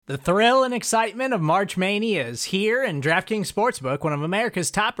The thrill and excitement of March Mania is here, and DraftKings Sportsbook, one of America's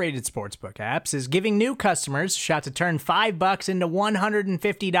top-rated sportsbook apps, is giving new customers a shot to turn $5 into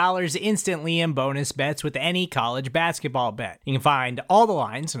 $150 instantly in bonus bets with any college basketball bet. You can find all the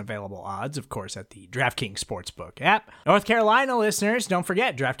lines and available odds, of course, at the DraftKings Sportsbook app. North Carolina listeners, don't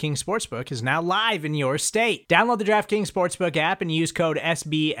forget, DraftKings Sportsbook is now live in your state. Download the DraftKings Sportsbook app and use code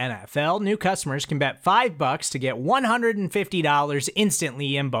SBNFL. New customers can bet $5 to get $150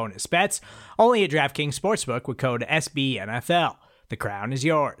 instantly in bonus bets, only at DraftKings Sportsbook with code SBNFL. The crown is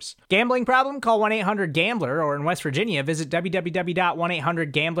yours. Gambling problem? Call 1-800-GAMBLER, or in West Virginia, visit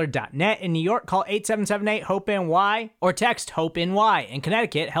www.1800gambler.net. In New York, call 877-8-HOPE-NY or text HOPE-NY. In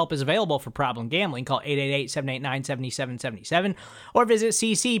Connecticut, help is available for problem gambling. Call 888-789-7777 or visit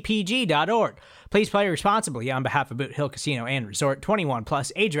ccpg.org. Please play responsibly on behalf of Boot Hill Casino and Resort. 21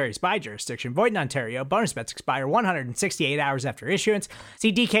 plus, age varies by jurisdiction. Void in Ontario. Bonus bets expire 168 hours after issuance.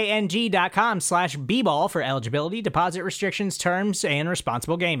 See dkng.com/bball for eligibility, deposit restrictions, terms, and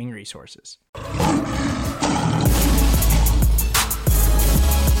responsible gaming resources.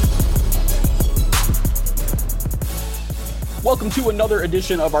 Welcome to another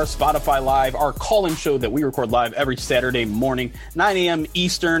edition of our Spotify Live, our call-in show that we record live every Saturday morning, 9 a.m.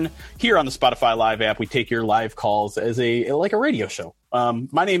 Eastern. Here on the Spotify Live app, we take your live calls as like a radio show.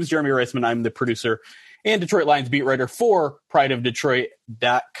 My name is Jeremy Reisman. I'm the producer and Detroit Lions beat writer for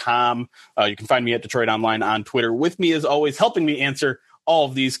prideofdetroit.com. You can find me at Detroit Online on Twitter. With me, as always, helping me answer all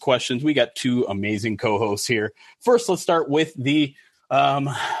of these questions, we got two amazing co-hosts here. First, let's start with the,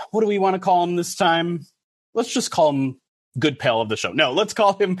 what do we want to call him this time? Let's just call him good pal of the show. No, let's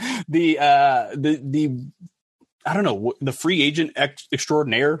call him the I don't know, the free agent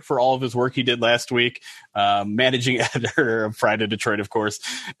extraordinaire for all of his work he did last week. Managing editor of Pride of Detroit, of course,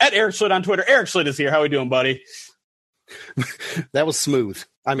 at Eric Schlitt on Twitter. Eric Schlitt is here. How are we doing, buddy? That was smooth.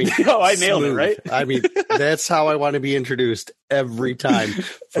 I mean, I nailed it, right? I mean, that's how I want to be introduced every time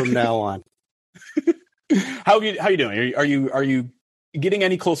from now on. How you doing? Are you getting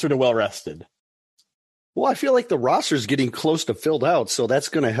any closer to well rested? Well, I feel like the roster's getting close to filled out, so that's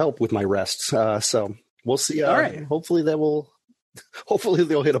going to help with my rests. So we'll see. All right. Hopefully they'll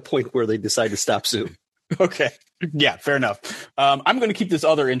hit a point where they decide to stop soon. Okay. Yeah, fair enough. I'm going to keep this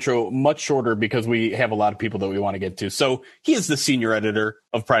other intro much shorter because we have a lot of people that we want to get to. So he is the senior editor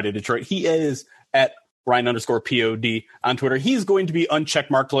of Pride of Detroit. He is at Ryan_POD on Twitter. He's going to be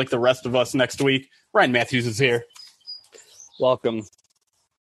uncheckmarked like the rest of us next week. Ryan Matthews is here. Welcome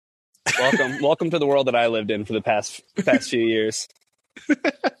to the world that I lived in for the past few years.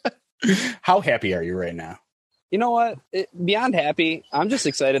 How happy are you right now? You know what? Beyond happy, I'm just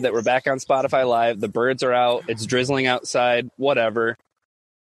excited that we're back on Spotify Live. The birds are out. It's drizzling outside. Whatever.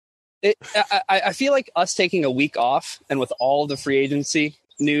 I feel like us taking a week off, and with all the free agency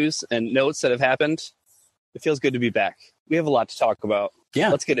news and notes that have happened, it feels good to be back. We have a lot to talk about. Yeah,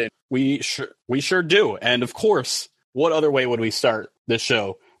 let's get in. We sure do. And of course, what other way would we start this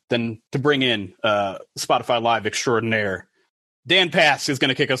show than to bring in Spotify Live extraordinaire Dan Pass is going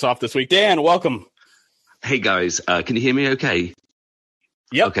to kick us off this week. Dan, welcome. Hey guys, can you hear me okay?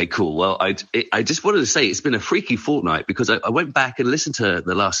 Yep. Okay, cool. Well, I just wanted to say it's been a freaky fortnight because I went back and listened to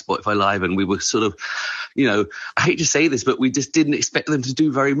the last Spotify Live, and we were sort of, I hate to say this, but we just didn't expect them to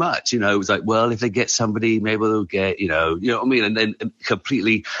do very much. It was like, well, if they get somebody, maybe they'll get, you know what I mean? And then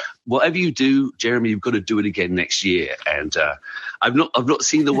completely, whatever you do, Jeremy, you've got to do it again next year. And I've not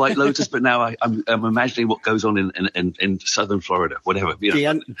seen the White Lotus, but now I'm imagining what goes on in Southern Florida, whatever.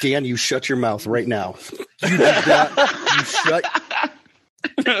 Dan, you shut your mouth right now. You shut.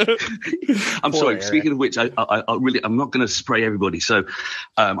 I'm sorry. Eric. Speaking of which, I'm not going to spray everybody. So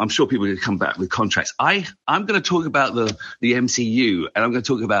I'm sure people are going to come back with contracts. I'm going to talk about the MCU, and I'm going to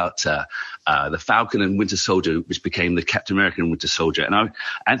talk about the Falcon and Winter Soldier, which became the Captain America and Winter Soldier. And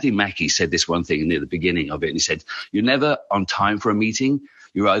Anthony Mackie said this one thing near the beginning of it, and he said, "You're never on time for a meeting.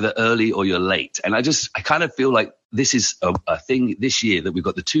 You're either early or you're late." And I kind of feel like this is a thing this year that we've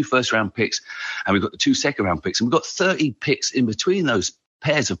got the 2 first-round picks and we've got the 2 second-round picks, and we've got 30 picks in between those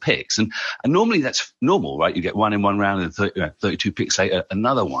pairs of picks. And normally that's normal, right? You get one in one round and 32 picks later,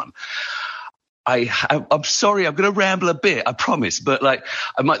 another one. I'm sorry, I'm going to ramble a bit, I promise. But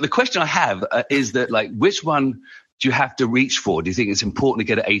the question I have is that which one do you have to reach for? Do you think it's important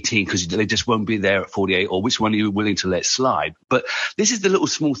to get at 18 because they just won't be there at 48, or which one are you willing to let slide? But this is the little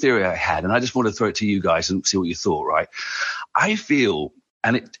small theory I had, and I just want to throw it to you guys and see what you thought, right? I feel,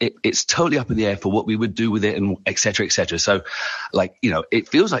 and it's totally up in the air for what we would do with it, and et cetera, et cetera. So, it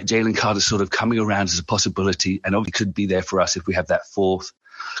feels like Jalen Carter's sort of coming around as a possibility, and obviously could be there for us if we have that fourth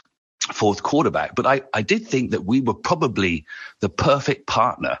fourth quarterback. But I did think that we were probably the perfect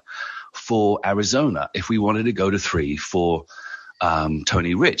partner for Arizona if we wanted to go to 3 for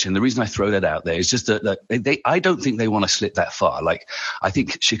Tony Rich. And the reason I throw that out there is just that I don't think they want to slip that far. Like, I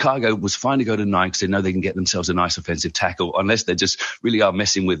think Chicago was fine to go to 9 because they know they can get themselves a nice offensive tackle, unless they just really are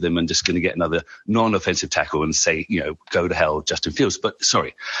messing with them and just going to get another non-offensive tackle and say, go to hell, Justin Fields. But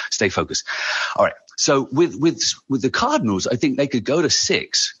sorry, stay focused. All right. So with the Cardinals, I think they could go to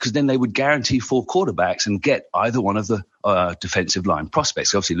 6 because then they would guarantee 4 quarterbacks and get either one of the defensive line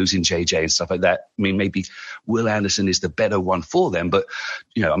prospects. Obviously, losing JJ and stuff like that. I mean, maybe Will Anderson is the better one for them, but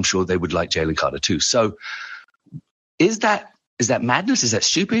I'm sure they would like Jalen Carter too. So is that madness? Is that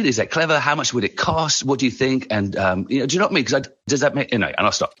stupid? Is that clever? How much would it cost? What do you think? And do you know what I mean? Because does that make? And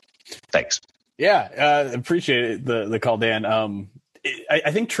I'll stop. Thanks. Yeah, appreciate the call, Dan. I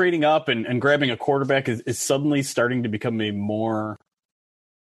think trading up and grabbing a quarterback is suddenly starting to become a more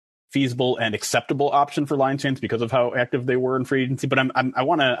feasible and acceptable option for Lions fans because of how active they were in free agency. But I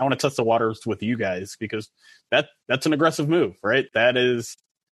want to test the waters with you guys because that's an aggressive move, right? That is,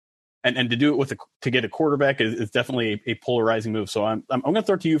 and to do it to get a quarterback is definitely a polarizing move. So I'm going to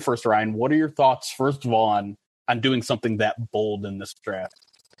throw it to you first, Ryan. What are your thoughts, first of all, on doing something that bold in this draft?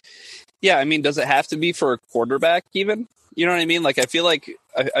 Yeah, I mean, does it have to be for a quarterback even? You know what I mean? Like, I feel like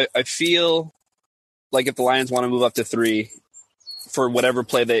if the Lions want to move up to 3 for whatever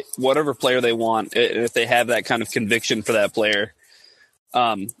player they want, if they have that kind of conviction for that player,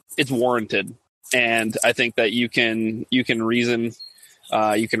 it's warranted. And I think that you can reason,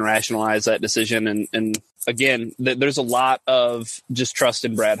 you can rationalize that decision. And again, there's a lot of just trust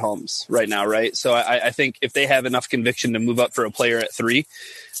in Brad Holmes right now, right? So I think if they have enough conviction to move up for a player at 3,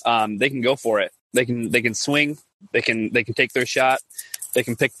 they can go for it. They can swing. They can take their shot. They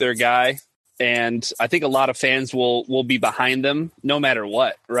can pick their guy. And I think a lot of fans will be behind them no matter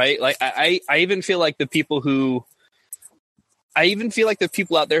what, right? Like I even feel like the people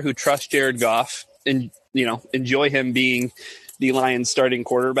out there who trust Jared Goff and, enjoy him being the Lions starting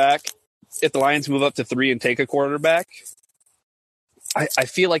quarterback. If the Lions move up to 3 and take a quarterback, I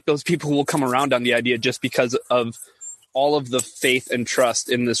feel like those people will come around on the idea just because of all of the faith and trust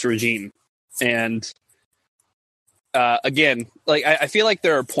in this regime. And again, like I feel like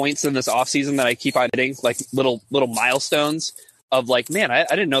there are points in this offseason that I keep on hitting, like little milestones of like, man, I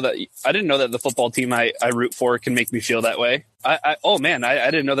didn't know that the football team I root for can make me feel that way. I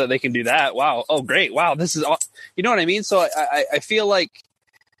didn't know that they can do that. Wow. Oh, great. Wow. This is all, you know what I mean? So I feel like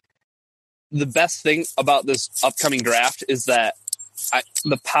the best thing about this upcoming draft is that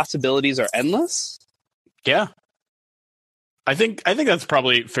the possibilities are endless. Yeah. I think that's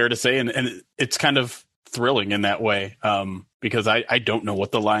probably fair to say. And it's kind of thrilling in that way, because I don't know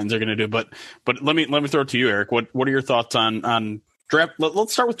what the Lions are going to do. But let me throw it to you, Eric. What are your thoughts on draft?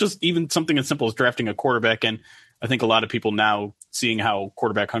 Let's start with just even something as simple as drafting a quarterback. And I think a lot of people now, seeing how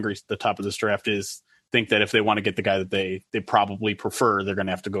quarterback hungry the top of this draft is, think that if they want to get the guy that they probably prefer, they're going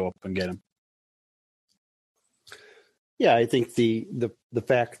to have to go up and get him. Yeah, I think the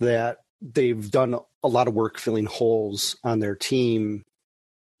fact that they've done a lot of work filling holes on their team,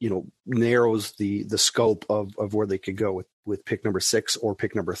 narrows the scope of where they could go with pick number 6 or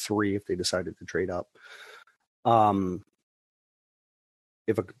pick number 3 if they decided to trade up.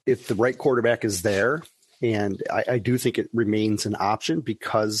 If the right quarterback is there, and I do think it remains an option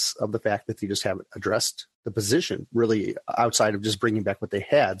because of the fact that they just haven't addressed the position really outside of just bringing back what they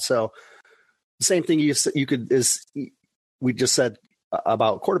had. So the same thing we just said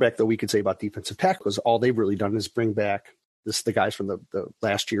about quarterback, though, we could say about defensive tackles. All they've really done is bring back the guys from the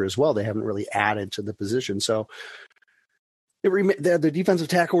last year as well. They haven't really added to the position. So the defensive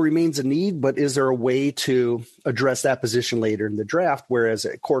tackle remains a need, but is there a way to address that position later in the draft? Whereas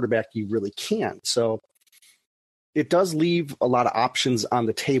at quarterback, you really can't. So it does leave a lot of options on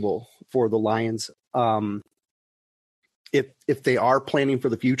the table for the Lions. If they are planning for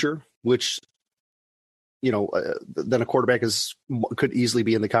the future, which, then a quarterback could easily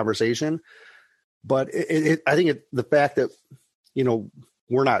be in the conversation. But I think the fact that,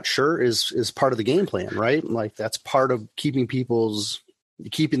 we're not sure is part of the game plan, right? Like that's part of keeping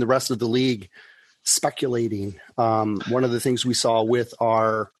the rest of the league speculating. One of the things we saw with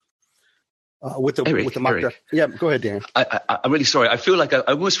our with the mock draft. Yeah, go ahead, Dan. I'm really sorry. I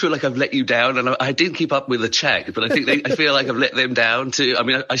almost feel like I've let you down, and I did keep up with the check, but I feel like I've let them down too. I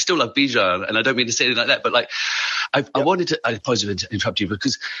mean, I still love Bijan, and I don't mean to say it like that, but like, I wanted to. I apologize to interrupt you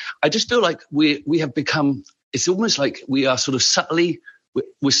because I just feel like we have become. It's almost like we are sort of subtly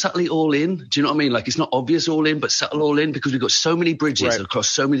we're subtly all in. Do you know what I mean? Like, it's not obvious all in, but subtle all in, because we've got so many bridges across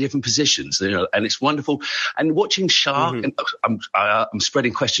so many different positions, and it's wonderful. And watching Shah, and I'm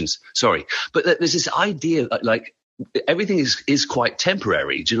spreading questions, sorry, but there's this idea like everything is quite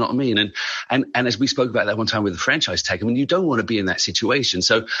temporary. Do you know what I mean? And as we spoke about that one time with the franchise tag, I mean, you don't want to be in that situation.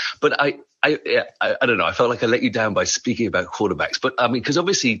 So, but I don't know. I felt like I let you down by speaking about quarterbacks, but I mean, because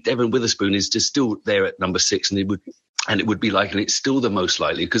obviously Devin Witherspoon is just still there at number 6, and it would be like, and it's still the most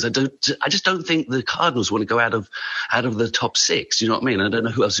likely, because I just don't think the Cardinals want to go out of the top 6. You know what I mean? I don't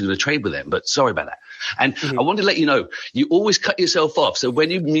know who else is going to trade with them, but sorry about that. And I wanted to let you know, you always cut yourself off. So when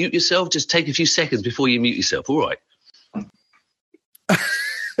you mute yourself, just take a few seconds before you mute yourself. All right.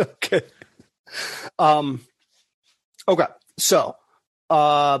 Okay. Okay. So,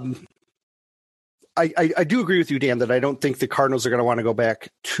 I do agree with you, Dan, that I don't think the Cardinals are going to want to go back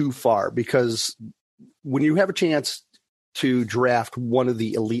too far, because when you have a chance to draft one of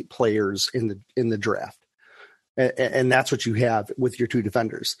the elite players in the draft, and that's what you have with your 2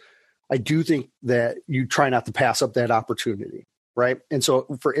 defenders, I do think that you try not to pass up that opportunity. Right. And so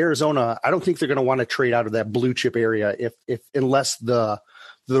for Arizona, I don't think they're going to want to trade out of that blue chip area unless the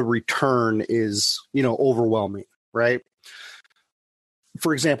return is, overwhelming. Right.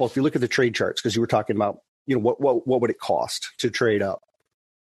 For example, if you look at the trade charts, because you were talking about, what would it cost to trade up?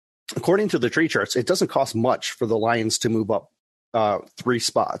 According to the trade charts, it doesn't cost much for the Lions to move up 3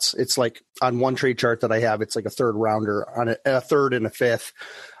 spots. It's like on one trade chart that I have, it's like a 3rd rounder, on a 3rd and a 5th.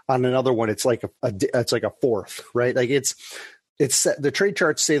 On another one, it's like it's like a 4th, right? Like it's the trade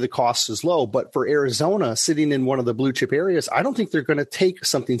charts say the cost is low, but for Arizona, sitting in one of the blue chip areas, I don't think they're going to take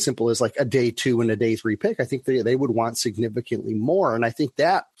something simple as like a day 2 and a day 3 pick. I think they would want significantly more. And I think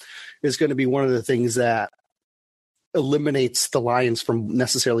that is going to be one of the things that eliminates the Lions from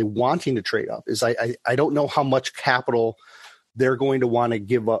necessarily wanting to trade up. Is I don't know how much capital they're going to want to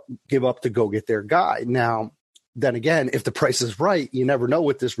give up to go get their guy. Now, then again, if the price is right, you never know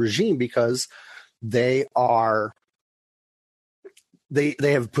with this regime, because they have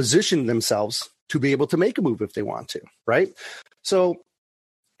positioned themselves to be able to make a move if they want to, right? So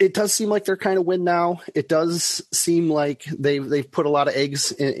it does seem like they're kind of win now. It does seem like they've put a lot of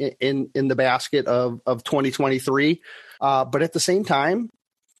eggs in the basket of 2023. But at the same time,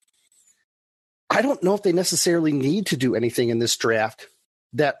 I don't know if they necessarily need to do anything in this draft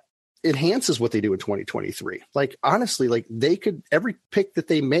that enhances what they do in 2023. Like, honestly, like every pick that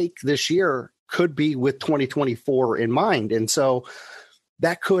they make this year could be with 2024 in mind. And so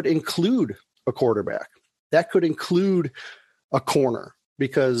that could include a quarterback. That could include a corner,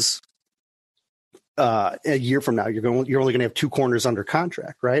 because a year from now, you're only going to have 2 corners under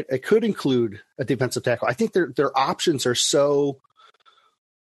contract, right? It could include a defensive tackle. I think their options are so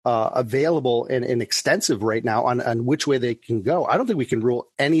available and extensive right now on which way they can go. I don't think we can rule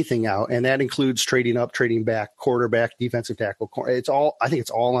anything out, and that includes trading up, trading back, quarterback, defensive tackle. I think it's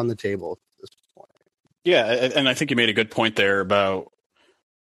all on the table at this point. Yeah, and I think you made a good point there about,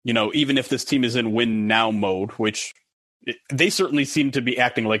 even if this team is in win now mode, which they certainly seem to be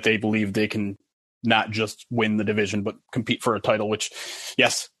acting like they believe they can not just win the division, but compete for a title, which,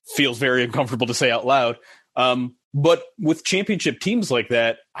 yes, feels very uncomfortable to say out loud. But with championship teams like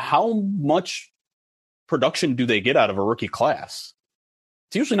that, how much production do they get out of a rookie class?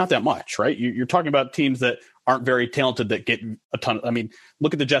 It's usually not that much, right? You're talking about teams that aren't very talented that get a ton. I mean,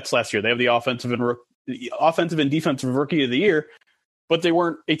 look at the Jets last year. They have the offensive and defensive rookie of the year, but they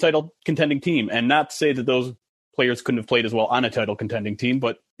weren't a title contending team. And not to say that those players couldn't have played as well on a title contending team,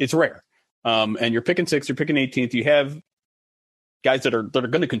 but it's rare. And you're picking 6th, you're picking 18th. You have guys that are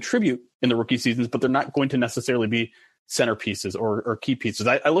going to contribute in the rookie seasons, but they're not going to necessarily be centerpieces or key pieces.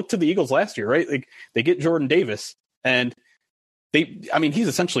 I looked to the Eagles last year, right? Like, they get Jordan Davis, and he's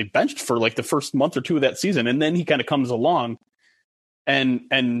essentially benched for like the first month or 2 of that season, and then he kind of comes along,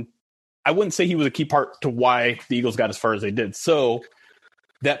 and I wouldn't say he was a key part to why the Eagles got as far as they did. So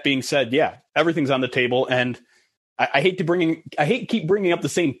that being said, yeah, everything's on the table, and I hate keep bringing up the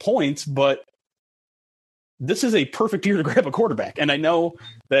same points, but this is a perfect year to grab a quarterback. And I know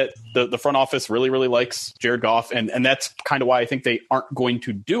that the front office really, really likes Jared Goff, and that's kind of why I think they aren't going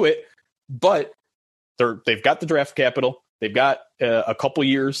to do it. But they've got the draft capital. They've got a couple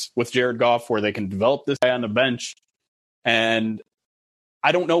years with Jared Goff where they can develop this guy on the bench. And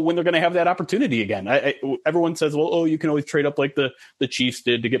I don't know when they're going to have that opportunity again. Everyone says, well, you can always trade up like the Chiefs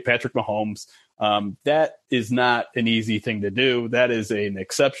did to get Patrick Mahomes. That is not an easy thing to do. That is an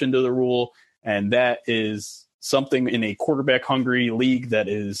exception to the rule. And that is something in a quarterback-hungry league that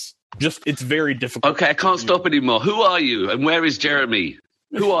is it's very difficult. Okay, I can't stop anymore. Who are you, and where is Jeremy?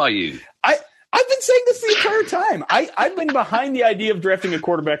 Who are you? I I've been saying this the entire time. I've been behind the idea of drafting a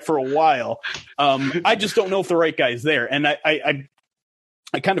quarterback for a while. I just don't know if the right guy's there. And I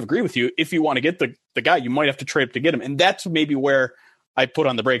kind of agree with you. If you want to get the guy, you might have to trade up to get him. And that's maybe where I put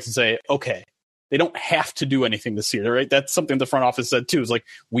on the brakes and say, okay, they don't have to do anything this year, right? That's something the front office said too, is like,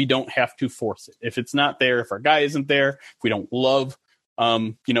 we don't have to force it. If it's not there, if our guy isn't there, if we don't love,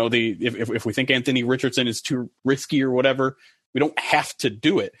 if we think Anthony Richardson is too risky or whatever, we don't have to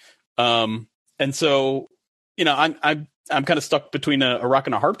do it. And so, I'm kind of stuck between a rock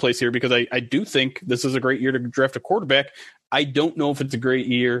and a hard place here, because I do think this is a great year to draft a quarterback. I don't know if it's a great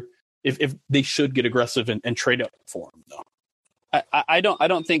year if they should get aggressive and trade up for him, though. I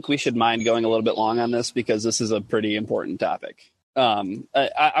don't think we should mind going a little bit long on this, because this is a pretty important topic.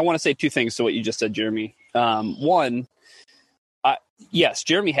 I want to say two things to what you just said, Jeremy. One, yes,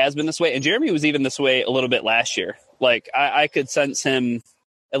 Jeremy has been this way, and Jeremy was even this way a little bit last year. Like I could sense him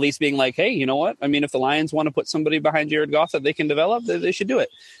at least being like, hey, you know what? I mean, if the Lions want to put somebody behind Jared Goff that they can develop, they should do it.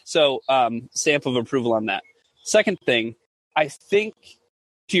 So stamp of approval on that. Second thing, I think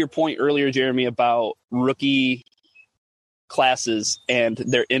to your point earlier, Jeremy, about rookie classes and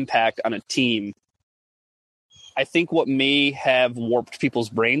their impact on a team, I think what may have warped people's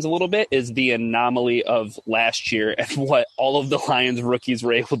brains a little bit is the anomaly of last year and what all of the Lions rookies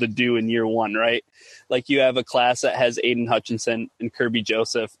were able to do in year one, right? Like, you have a class that has Aiden Hutchinson and Kirby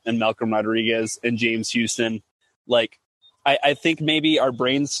Joseph and Malcolm Rodriguez and James Houston. Like, I think maybe our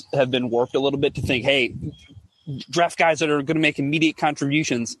brains have been warped a little bit to think, hey, draft guys that are going to make immediate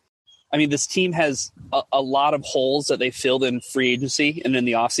contributions. I mean, this team has a lot of holes that they filled in free agency and in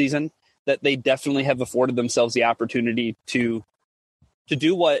the offseason that they definitely have afforded themselves the opportunity to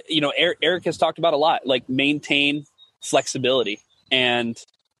do what, Eric has talked about a lot, like maintain flexibility. And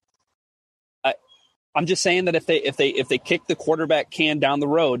I'm just saying that if they kick the quarterback can down the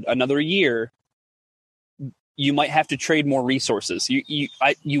road another year, you might have to trade more resources.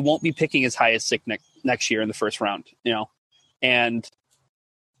 You won't be picking as high as Sick next year in the first round, and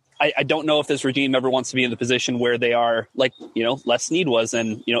I don't know if this regime ever wants to be in the position where they are like, Les Snead was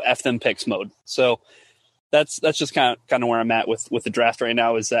and, F them picks mode. So that's just kind of where I'm at with the draft right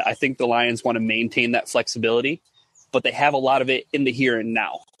now, is that I think the Lions want to maintain that flexibility, but they have a lot of it in the here and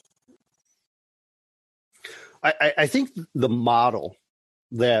now. I think the model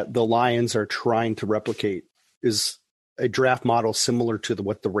that the Lions are trying to replicate is a draft model similar to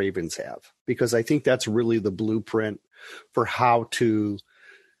what the Ravens have, because I think that's really the blueprint for how to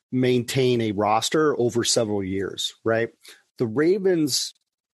maintain a roster over several years, right? The Ravens,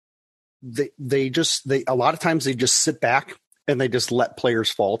 they a lot of times they just sit back and they just let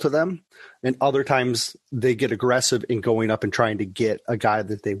players fall to them. And other times they get aggressive in going up and trying to get a guy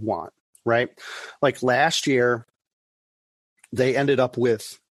that they want, right? Like last year, they ended up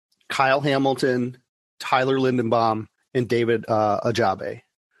with Kyle Hamilton, Tyler Lindenbaum, and David Ajabe.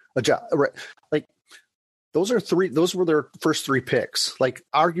 Right? Like, those were their first three picks, like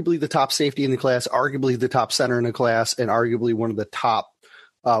arguably the top safety in the class, arguably the top center in the class, and arguably one of the top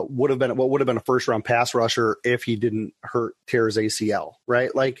would have been a first round pass rusher if he didn't tear his ACL,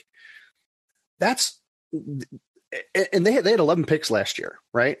 right? Like, that's, and they had 11 picks last year,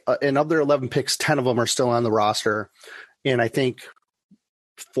 right? And of their 11 picks, 10 of them are still on the roster, and I think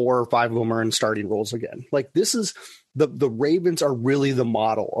 4 or 5 of them are in starting roles again. Like, this is the Ravens are really the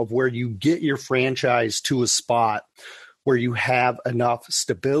model of where you get your franchise to a spot where you have enough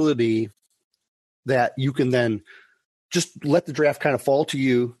stability that you can then just let the draft kind of fall to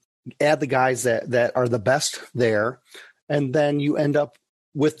you, add the guys that are the best there, and then you end up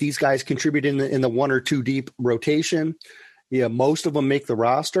with these guys contributing in the 1 or 2 deep rotation. Yeah, most of them make the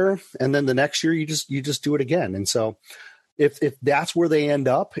roster, and then the next year you just do it again. And so if that's where they end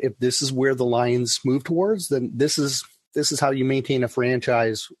up, if this is where the Lions move towards, then this is how you maintain a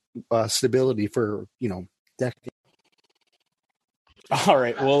franchise stability for decades. All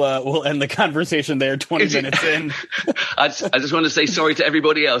right, we'll end the conversation there. 20 minutes in. I just want to say sorry to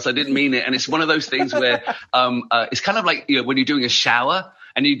everybody else. I didn't mean it, and it's one of those things where it's kind of like when you're doing a shower.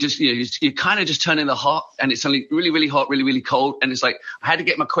 And you just, you kind of just turn in the hot, and it's suddenly really, really hot, really, really cold. And it's like, I had to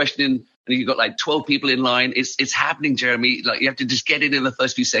get my question in, and you've got like 12 people in line. It's happening, Jeremy. Like, you have to just get it in the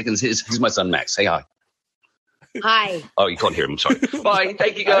first few seconds. Here's my son, Max. Say hi. Hi. Oh, you can't hear him. Sorry. Bye.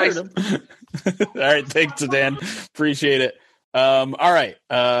 Thank you, guys. All right. Thanks, Dan. Appreciate it. All right.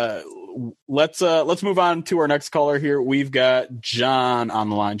 Let's move on to our next caller here. We've got John on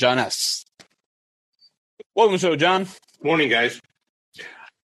the line. John S. Welcome to the show, John. Morning, guys.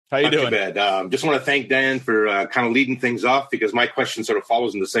 How you doing? Not too bad. Just want to thank Dan for kind of leading things off, because my question sort of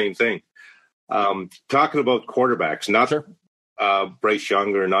follows in the same thing. Talking about quarterbacks, not sure. Bryce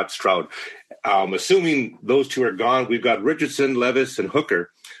Young or not Stroud. assuming those two are gone, we've got Richardson, Levis, and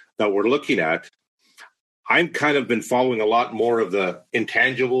Hooker that we're looking at. I'm kind of been following a lot more of the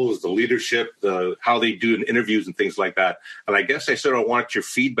intangibles, the leadership, how they do in interviews and things like that. And I guess I sort of want your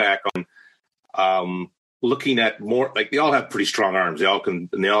feedback on looking at more, like they all have pretty strong arms. They all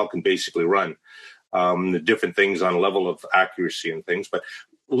can basically run the different things on a level of accuracy and things. But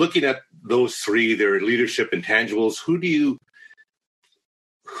looking at those three, their leadership intangibles, who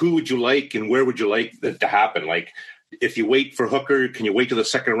would you like and where would you like that to happen? Like if you wait for Hooker, can you wait to the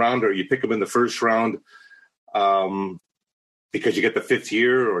second round or you pick him in the first round? Because you get the fifth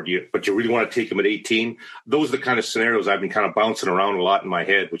year, but you really want to take him at 18. Those are the kind of scenarios I've been kind of bouncing around a lot in my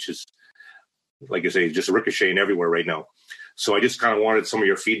head, which is, like I say, just ricocheting everywhere right now. So I just kind of wanted some of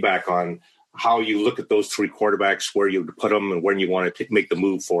your feedback on how you look at those three quarterbacks, where you put them, and when you want to make the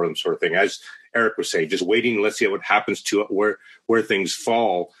move for them, sort of thing. As Eric was saying, just waiting. Let's see what happens to it, where things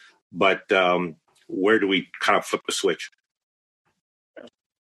fall. But where do we kind of flip the switch?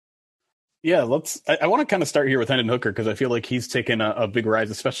 Yeah, I want to kind of start here with Hendon Hooker because I feel like he's taken a big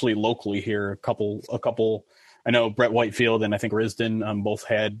rise, especially locally here. A couple. I know Brett Whitefield and I think Risdon both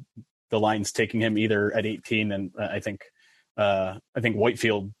had the Lions taking him either at 18, and I think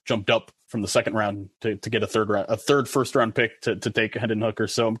Whitefield jumped up from the second round to get a third first round pick to take Hendon Hooker.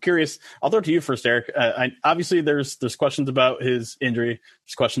 So I'm curious. I'll throw it to you first, Eric. Obviously there's questions about his injury.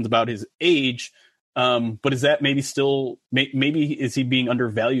 There's questions about his age. But is that maybe is he being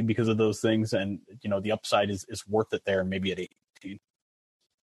undervalued because of those things? And, the upside is worth it there, maybe at 18.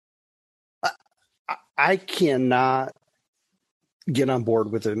 I cannot get on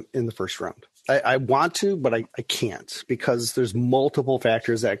board with him in the first round. I want to, but I can't because there's multiple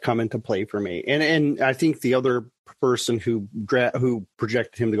factors that come into play for me. And I think the other person who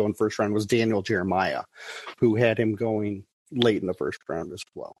projected him to go in first round was Daniel Jeremiah, who had him going late in the first round as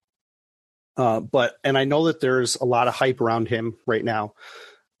well. And I know that there's a lot of hype around him right now,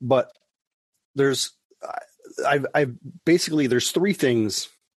 but there's three things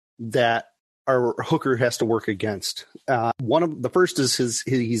that our Hooker has to work against. One of the first is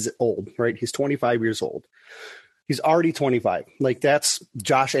he's old, right? He's 25 years old. He's already 25. Like that's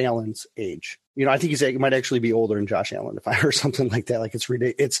Josh Allen's age. I think he might actually be older than Josh Allen if I heard something like that. Like it's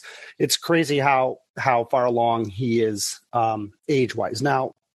ridiculous. It's crazy how far along he is age wise.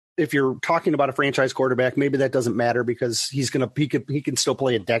 Now, if you're talking about a franchise quarterback, maybe that doesn't matter because he can still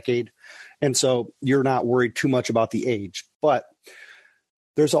play a decade. And so you're not worried too much about the age, but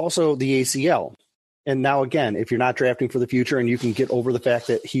there's also the ACL. And now again, if you're not drafting for the future and you can get over the fact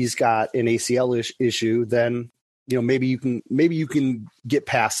that he's got an ACL issue, then, maybe you can get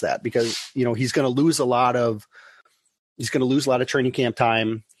past that because, he's going to lose a lot of training camp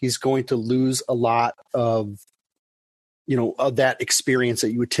time. He's going to lose a lot of that experience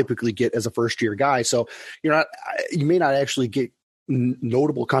that you would typically get as a first year guy. So you may not actually get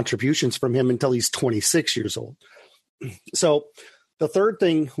notable contributions from him until he's 26 years old. So the third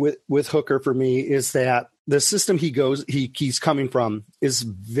thing with Hooker for me is that the system he's coming from is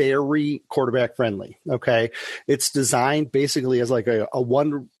very quarterback friendly. Okay. It's designed basically as like a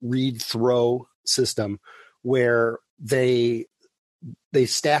one read throw system where they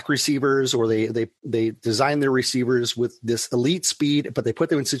stack receivers or they design their receivers with this elite speed, but they put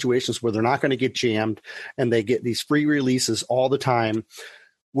them in situations where they're not going to get jammed and they get these free releases all the time,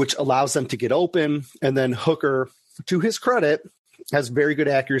 which allows them to get open. And then Hooker, to his credit, has very good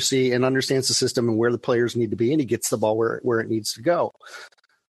accuracy and understands the system and where the players need to be. And he gets the ball where it needs to go.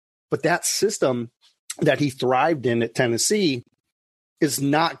 But that system that he thrived in at Tennessee is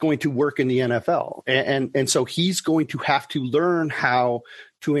not going to work in the NFL. And so he's going to have to learn how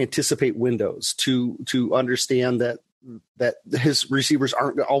to anticipate windows, to understand that his receivers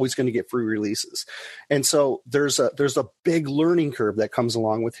aren't always going to get free releases. And so there's a big learning curve that comes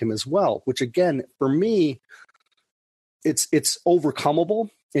along with him as well, which again, for me, it's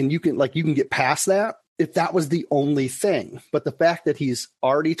overcomable and you can get past that if that was the only thing. But the fact that he's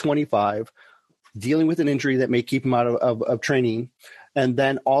already 25, dealing with an injury that may keep him out of training, and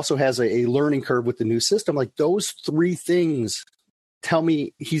then also has a learning curve with the new system, like those three things tell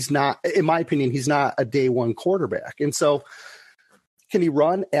me he's not, in my opinion, he's not a day one quarterback. And so can he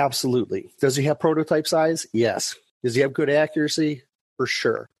run? Absolutely. Does he have prototype size? Yes. Does he have good accuracy? For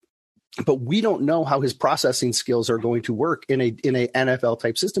sure. But we don't know how his processing skills are going to work in a NFL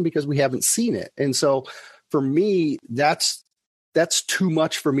type system because we haven't seen it. And so for me, that's too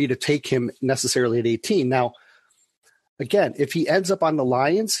much for me to take him necessarily at 18. Now, again, if he ends up on the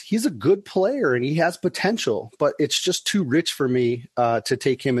Lions, he's a good player and he has potential, but it's just too rich for me to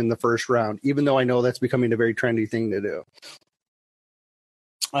take him in the first round, even though I know that's becoming a very trendy thing to do.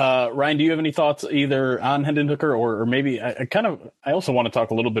 Ryan, do you have any thoughts either on Hendon Hooker or maybe I also want to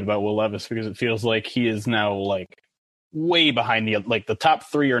talk a little bit about Will Levis because it feels like he is now like way behind the top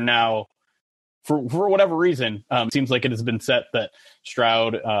three are now for whatever reason. Seems like it has been set that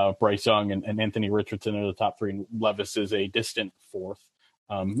Stroud, Bryce Young, and Anthony Richardson are the top three, and Levis is a distant fourth.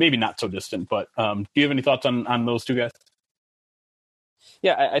 Maybe not so distant, but do you have any thoughts on those two guys?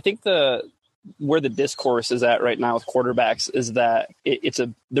 Yeah, I think where the discourse is at right now with quarterbacks is that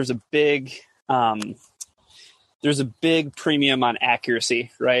there's a big premium on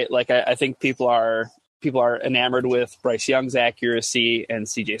accuracy, right? Like I think people are enamored with Bryce Young's accuracy and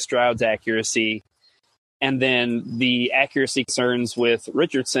CJ Stroud's accuracy. And then the accuracy concerns with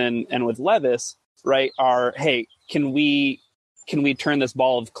Richardson and with Levis, right, are, hey, can we turn this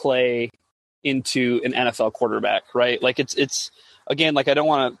ball of clay into an NFL quarterback, right? Like it's again, like I don't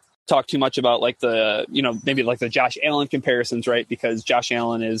want to talk too much about like maybe like the Josh Allen comparisons, right? Because Josh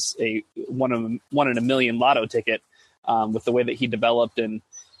Allen is a one in a million lotto ticket with the way that he developed and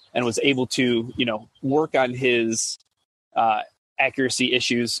was able to, work on his accuracy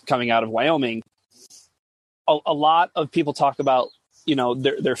issues coming out of Wyoming. A lot of people talk about,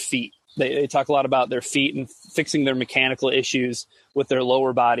 their feet. They talk a lot about their feet and fixing their mechanical issues with their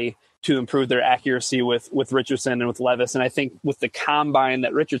lower body to improve their accuracy with Richardson and with Levis. And I think with the combine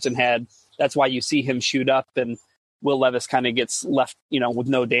that Richardson had, that's why you see him shoot up and Will Levis kind of gets left, with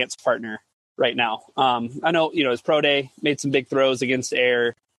no dance partner right now. I know, his pro day made some big throws against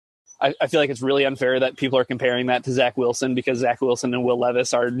air. I feel like it's really unfair that people are comparing that to Zach Wilson because Zach Wilson and Will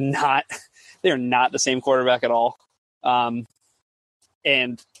Levis they're not the same quarterback at all.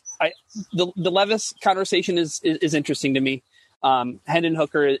 And the Levis conversation is interesting to me. Hendon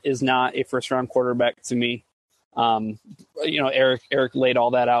Hooker is not a first round quarterback to me. Eric laid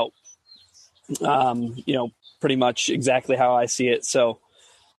all that out, pretty much exactly how I see it. So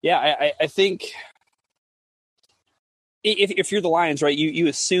yeah, I think if you're the Lions, right, you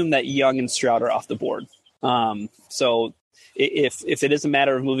assume that Young and Stroud are off the board. So if it is a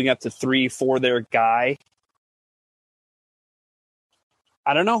matter of moving up to 3 for their guy,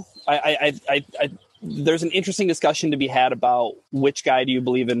 I don't know. There's an interesting discussion to be had about which guy do you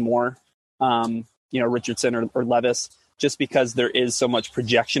believe in more, Richardson or Levis, just because there is so much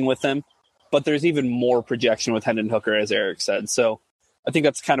projection with them, but there's even more projection with Hendon Hooker, as Eric said. So I think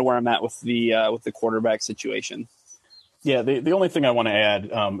that's kind of where I'm at with the quarterback situation. Yeah, the only thing I want to add,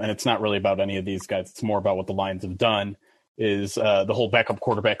 and it's not really about any of these guys, it's more about what the Lions have done, is the whole backup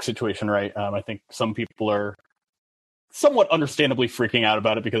quarterback situation, right? I think some people are somewhat understandably freaking out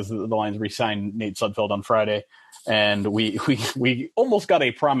about it because the Lions re-signed Nate Sudfeld on Friday, and we almost got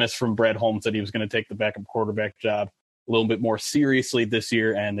a promise from Brad Holmes that he was going to take the backup quarterback job a little bit more seriously this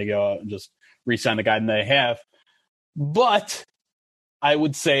year, and they go out and just re-sign the guy that they have. But I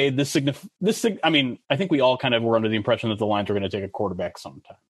would say I think we all kind of were under the impression that the Lions were going to take a quarterback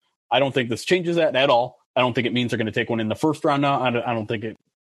sometime. I don't think this changes that at all. I don't think it means they're going to take one in the first round now. I don't think it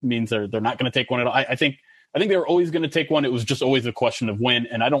means they're not going to take one at all. I think they were always going to take one. It was just always a question of when,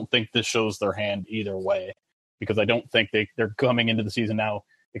 and I don't think this shows their hand either way, because I don't think they're coming into the season now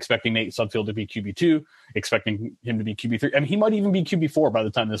expecting Nate Sudfeld to be QB2, expecting him to be QB3. I mean, he might even be QB4 by the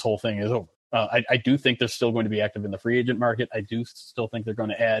time this whole thing is over. I do think they're still going to be active in the free agent market. I do still think they're going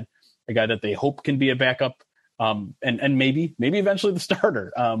to add a guy that they hope can be a backup, and maybe eventually the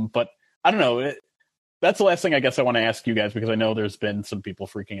starter. But I don't know. That's the last thing I guess I want to ask you guys, because I know there's been some people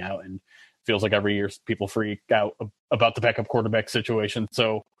freaking out, and it feels like every year people freak out about the backup quarterback situation.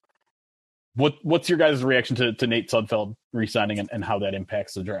 So what's your guys' reaction to Nate Sudfeld re-signing and how that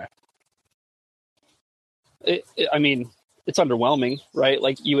impacts the draft? It's underwhelming, right?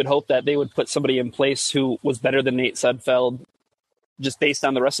 Like, you would hope that they would put somebody in place who was better than Nate Sudfeld just based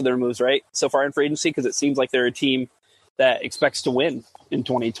on the rest of their moves, right? So far in free agency, because it seems like they're a team that expects to win in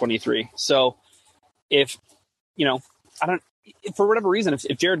 2023. So if, for whatever reason,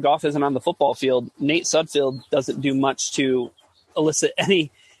 if Jared Goff isn't on the football field, Nate Sudfeld doesn't do much to elicit any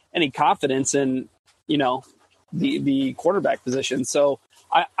confidence in, the quarterback position. So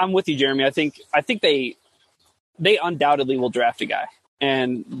I'm with you, Jeremy. I think they undoubtedly will draft a guy,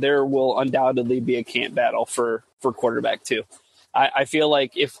 and there will undoubtedly be a camp battle for quarterback too. I feel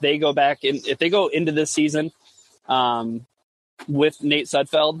like if they go into this season with Nate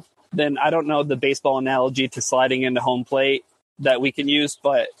Sudfeld, then I don't know the baseball analogy to sliding into home plate that we can use,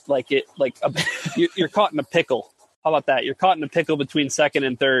 but you're caught in a pickle. How about that? You're caught in a pickle between second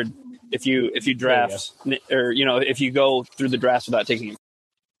and third if you draft, or if you go through the draft without taking him.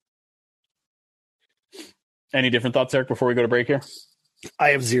 Any different thoughts, Eric, before we go to break here? I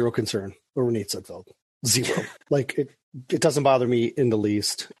have zero concern over Nate Sudfeld. Zero. It doesn't bother me in the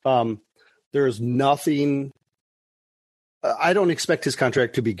least. There's nothing. I don't expect his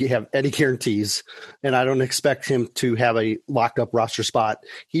contract to have any guarantees, and I don't expect him to have a locked up roster spot.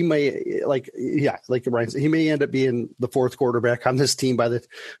 He may, like Ryan said, he may end up being the fourth quarterback on this team by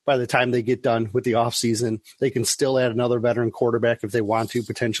the time they get done with the offseason. They can still add another veteran quarterback if they want to,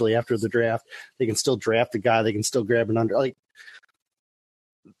 potentially after the draft. They can still draft a guy. They can still grab an under. Like,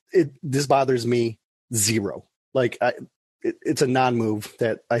 this bothers me zero. Like, it's a non-move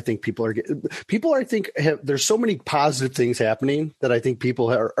that I think there's so many positive things happening that I think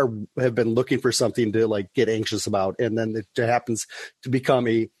people have been looking for something to like get anxious about. And then it happens to become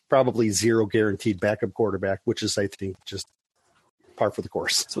a probably zero guaranteed backup quarterback, which is, I think, just par for the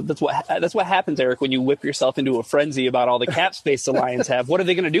course. So that's what happens, Eric, when you whip yourself into a frenzy about all the cap space the Lions have. What are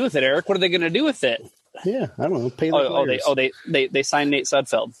they going to do with it, Eric? What are they going to do with it? Yeah, I don't know. Pay They signed Nate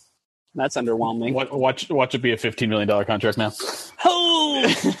Sudfeld. That's underwhelming. Watch it be a $15 million contract now. Oh!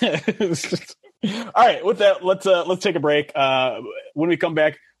 All right, with that, let's take a break. When we come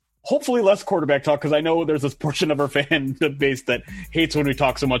back, hopefully less quarterback talk, because I know there's this portion of our fan base that hates when we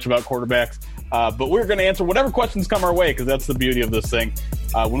talk so much about quarterbacks. But we're going to answer whatever questions come our way, because that's the beauty of this thing.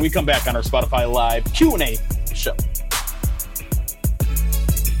 When we come back on our Spotify Live Q&A show.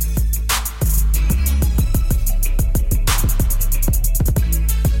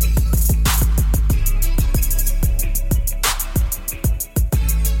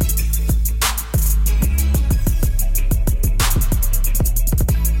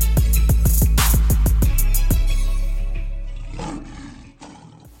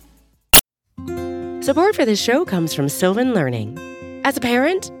 Support for this show comes from Sylvan Learning. As a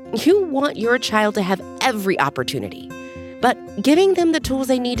parent, you want your child to have every opportunity, but giving them the tools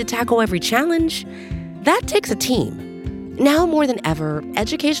they need to tackle every challenge, that takes a team. Now more than ever,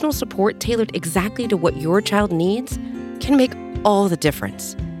 educational support tailored exactly to what your child needs can make all the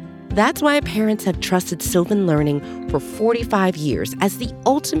difference. That's why parents have trusted Sylvan Learning for 45 years as the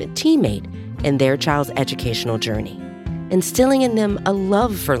ultimate teammate in their child's educational journey, instilling in them a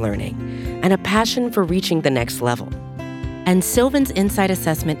love for learning and a passion for reaching the next level. And Sylvan's Insight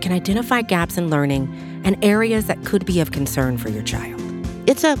Assessment can identify gaps in learning and areas that could be of concern for your child.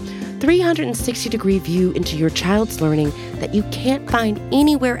 It's a 360-degree view into your child's learning that you can't find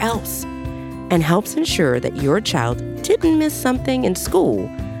anywhere else, and helps ensure that your child didn't miss something in school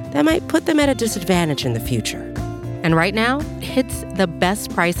that might put them at a disadvantage in the future. And right now, it's the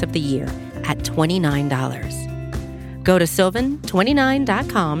best price of the year at $29. Go to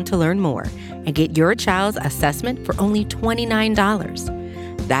sylvan29.com to learn more and get your child's assessment for only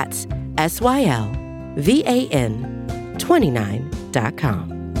 $29. That's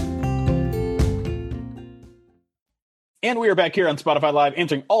SYLVAN29.com. And we are back here on Spotify Live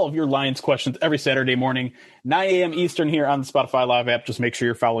answering all of your Lions questions every Saturday morning, 9 a.m. Eastern here on the Spotify Live app. Just make sure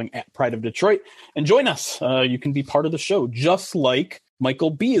you're following at Pride of Detroit and join us. You can be part of the show just like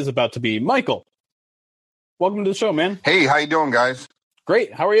Michael B. is about to be. Michael, welcome to the show, man. Hey, how you doing, guys?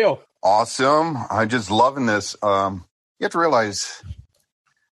 Great. How are you? Awesome. I'm just loving this. You have to realize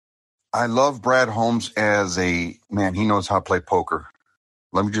I love Brad Holmes as a man. He knows how to play poker.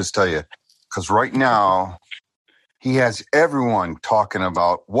 Let me just tell you, because right now he has everyone talking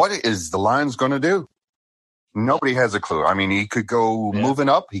about what is the Lions going to do. Nobody has a clue. I mean, he could go moving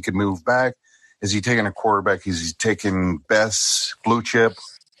up. He could move back. Is he taking a quarterback? Is he taking best blue chip?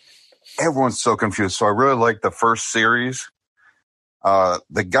 Everyone's so confused. So I really like the first series.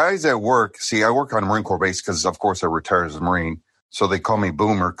 The guys at work, see, I work on Marine Corps base because, of course, I retired as a Marine. So they call me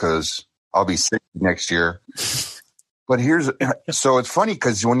Boomer because I'll be 60 next year. But so it's funny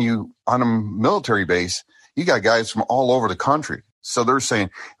because when you, on a military base, you got guys from all over the country. So they're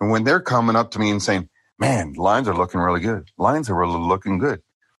saying, and when they're coming up to me and saying, man, Lions are looking really good. Lions are really looking good.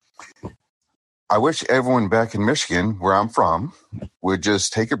 I wish everyone back in Michigan, where I'm from, would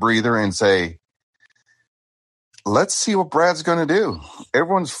just take a breather and say, let's see what Brad's going to do.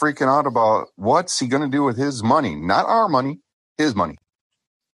 Everyone's freaking out about what's he going to do with his money, not our money, his money.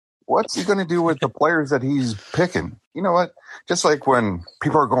 What's he going to do with the players that he's picking? You know what? Just like when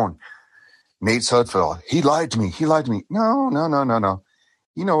people are going, Nate Sudfeld, he lied to me. He lied to me. No.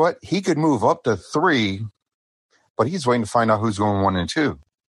 You know what? He could move up to 3, but he's waiting to find out who's going 1 and 2.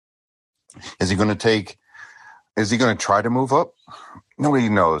 Is he going to try to move up? Nobody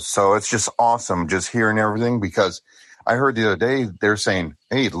knows. So it's just awesome just hearing everything, because I heard the other day they're saying,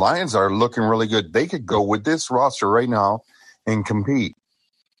 hey, Lions are looking really good. They could go with this roster right now and compete.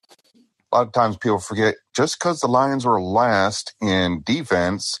 A lot of times people forget, just because the Lions were last in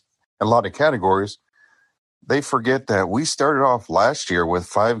defense in a lot of categories, they forget that we started off last year with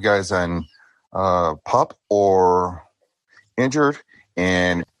 5 guys on PUP or injured,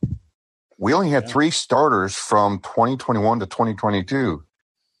 and we only had 3 starters from 2021 to 2022.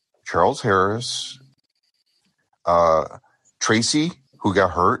 Charles Harris, Tracy, who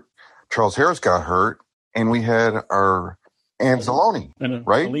got hurt. Charles Harris got hurt, and we had our Anzalone,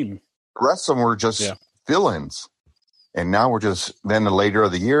 right? The rest of them were just fill-ins. And now we're just, then the later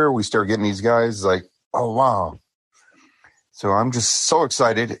of the year, we start getting these guys like, oh, wow. So I'm just so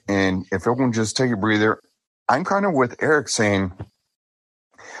excited. And if everyone just take a breather, I'm kind of with Eric saying,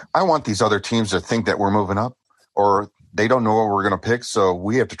 I want these other teams to think that we're moving up, or they don't know what we're going to pick, so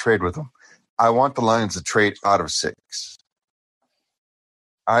we have to trade with them. I want the Lions to trade out of 6.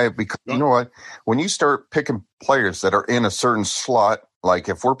 Because you know what? When you start picking players that are in a certain slot, like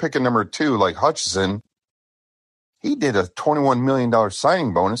if we're picking number 2, like Hutchinson, he did a $21 million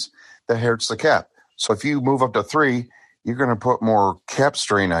signing bonus that hurts the cap. So if you move up to 3, you're going to put more cap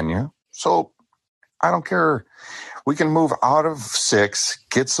strain on you. So I don't care. We can move out of 6,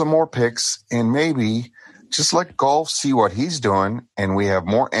 get some more picks, and maybe just let Golf see what he's doing, and we have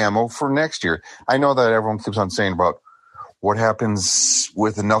more ammo for next year. I know that everyone keeps on saying about what happens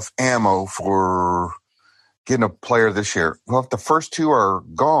with enough ammo for getting a player this year. Well, if the first 2 are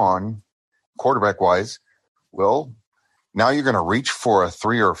gone, quarterback-wise, well, now you're going to reach for a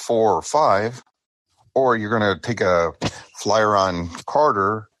 3 or 4 or 5, or you're going to take a flyer on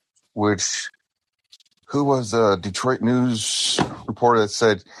Carter, which who was a Detroit News reporter that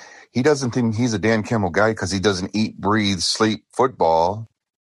said he doesn't think he's a Dan Campbell guy because he doesn't eat, breathe, sleep football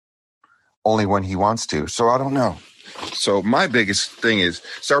only when he wants to. So I don't know. So my biggest thing is,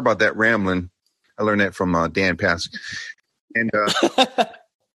 sorry about that rambling. I learned that from Dan Pass. And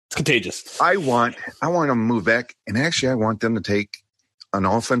it's contagious. I want them to move back, and actually I want them to take an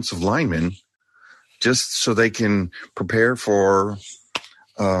offensive lineman just so they can prepare for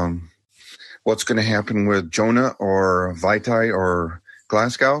what's going to happen with Jonah or Vaitai or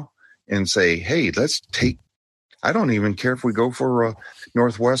Glasgow, and say, hey, let's take – I don't even care if we go for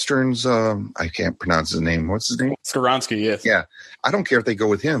Northwestern's I can't pronounce his name. What's his name? Skoronski, yes. Yeah. I don't care if they go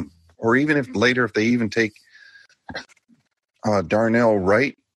with him, or even if later if they even take Darnell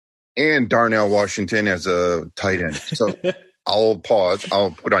Wright and Darnell Washington as a tight end. So I'll pause.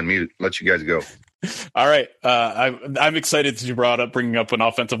 I'll put on mute, let you guys go. All right. I'm excited that you bringing up an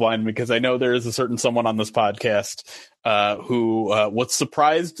offensive lineman, because I know there is a certain someone on this podcast who was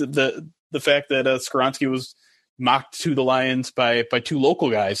surprised the fact that Skoronski was mocked to the Lions by 2 local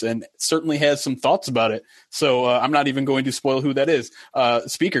guys, and certainly has some thoughts about it. So I'm not even going to spoil who that is.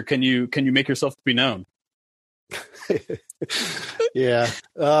 Speaker, can you make yourself be known? Yeah.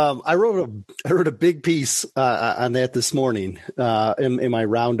 I wrote a big piece on that this morning in my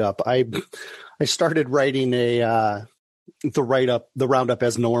roundup. I started writing the roundup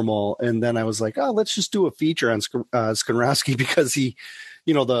as normal, and then I was like, oh, let's just do a feature on Skoronski, because he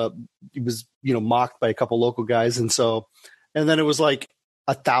was mocked by a couple local guys, and then it was like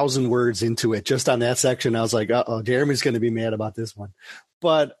 1,000 words into it just on that section. I was like, Jeremy's going to be mad about this one.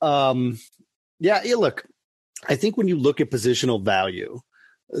 But look, I think when you look at positional value,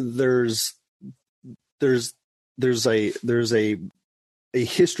 there's a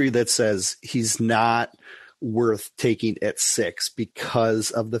history that says he's not worth taking at 6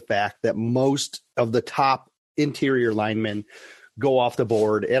 because of the fact that most of the top interior linemen go off the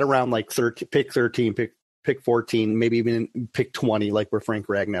board at around like pick 13, pick 14, maybe even pick 20, like where Frank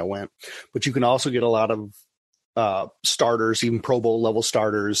Ragnow went. But you can also get a lot of starters, even Pro Bowl level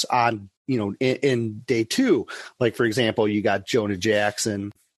starters on, in day 2. Like, for example, you got Jonah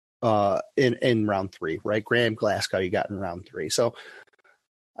Jackson in round 3, right? Graham Glasgow you got in round 3. So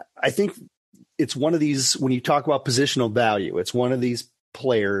I think it's one of these, when you talk about positional value, it's one of these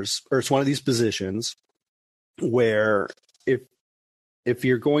players, or it's one of these positions where if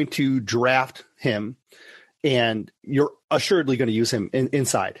you're going to draft him and you're assuredly going to use him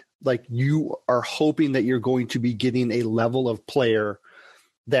inside, like you are hoping that you're going to be getting a level of player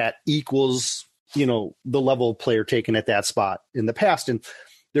that equals, the level of player taken at that spot in the past. And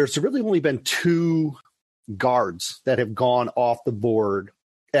there's really only been 2 guards that have gone off the board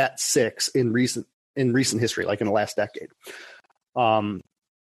at 6 in recent history, like in the last decade. One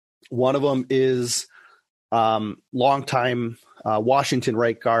of them is longtime Washington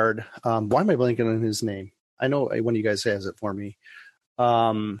right guard. Why am I blanking on his name? I know one of you guys has it for me.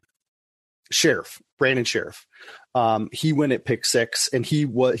 Brandon Sheriff. He went at pick 6, and he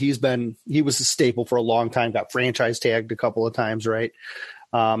was a staple for a long time. Got franchise tagged a couple of times, right?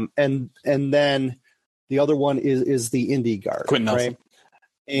 And then the other one is the Indy guard, Quentin Nelson. Right?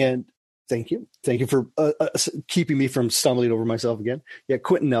 And Thank you for keeping me from stumbling over myself again. Yeah,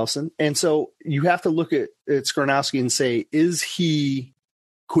 Quentin Nelson. And so you have to look at Skarnowski and say, is he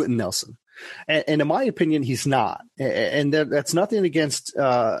Quentin Nelson? And in my opinion, he's not. And that's nothing against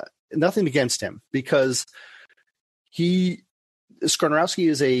him, because Skarnowski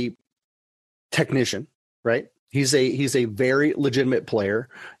is a technician, right? He's a very legitimate player.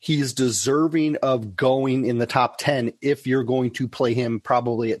 He's deserving of going in the top 10 if you're going to play him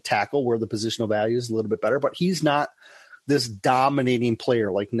probably at tackle, where the positional value is a little bit better. But he's not this dominating player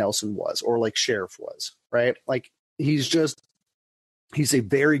like Nelson was, or like Sheriff was, right? Like he's a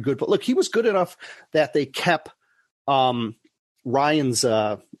very good. But look, he was good enough that they kept Ryan's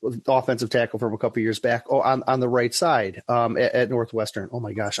offensive tackle from a couple years back on the right side at Northwestern. Oh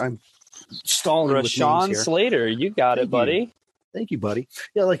my gosh, I'm stalling with Rashawn names here. Slater, you got it, buddy. Thank you, buddy.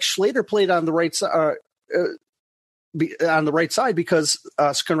 Yeah, like Slater played on the right side. On the right side because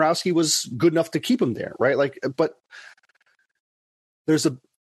Skarnowski was good enough to keep him there, right? Like, but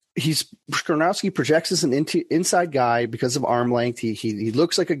Skarnowski projects as an inside guy because of arm length. He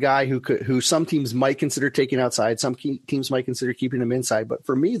looks like a guy who some teams might consider taking outside. Some teams might consider keeping him inside. But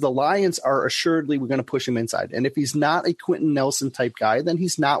for me, the Lions are assuredly we're going to push him inside. And if he's not a Quentin Nelson type guy, then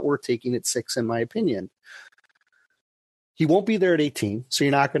he's not worth taking at 6, in my opinion. He won't be there at 18, so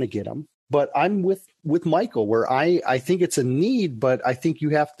you're not going to get him. But I'm with Michael, where I think it's a need, but I think you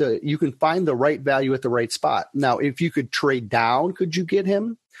can find the right value at the right spot. Now, if you could trade down, could you get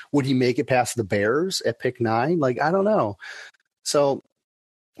him? Would he make it past the Bears at pick 9? Like, I don't know. So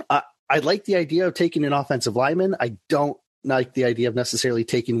I like the idea of taking an offensive lineman. I don't like the idea of necessarily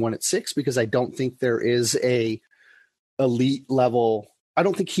taking one at 6, because I don't think there is a elite level. I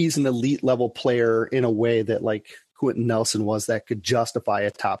don't think he's an elite level player in a way that like Quentin Nelson was, that could justify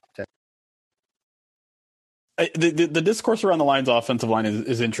a top 10. The discourse around the Lions offensive line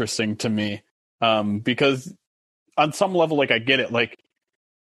is interesting to me, because on some level, like, I get it. Like,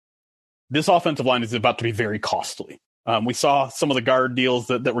 this offensive line is about to be very costly. We saw some of the guard deals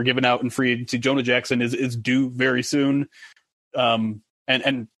that were given out in free agency. Jonah Jackson is due very soon. And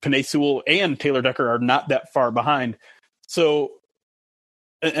Penei Sewell and Taylor Decker are not that far behind. So,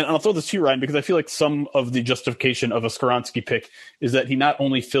 and I'll throw this to you, Ryan, because I feel like some of the justification of a Skoronski pick is that he not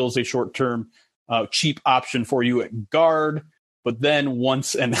only fills a short-term cheap option for you at guard, but then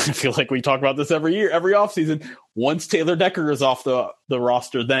once, and I feel like we talk about this every year, every offseason, once Taylor Decker is off the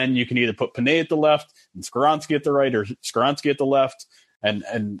roster, then you can either put Penei at the left and Skoronski at the right, or Skoronski at the left,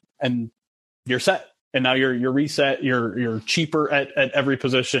 and you're set. And now you're reset. You're cheaper at every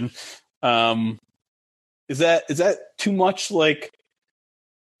position. Is that too much like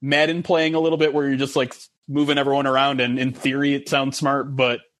Madden playing a little bit, where you're just like moving everyone around, and in theory it sounds smart,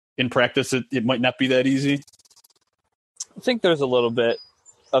 but in practice it might not be that easy? I think there's a little bit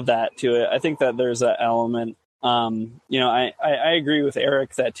of that to it. I think that there's that element. I agree with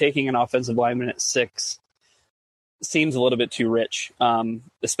Eric that taking an offensive lineman at 6 seems a little bit too rich,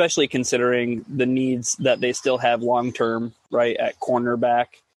 especially considering the needs that they still have long-term, right, at cornerback.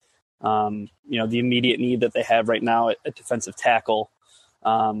 The immediate need that they have right now at defensive tackle.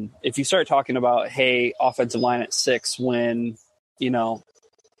 If you start talking about, hey, offensive line at 6, when,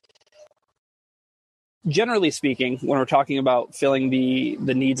 generally speaking, when we're talking about filling the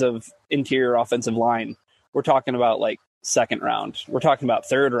needs of interior offensive line, we're talking about like 2nd round. We're talking about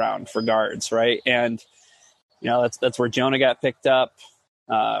 3rd round for guards, right? And that's where Jonah got picked up.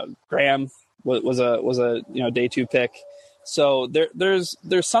 Graham was a day 2 pick. So there's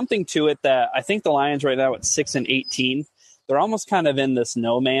something to it that I think the Lions right now at 6 and 18, they're almost kind of in this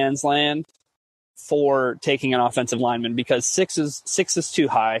no man's land for taking an offensive lineman, because 6 is too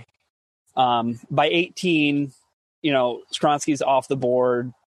high. By 18, Skoronski's off the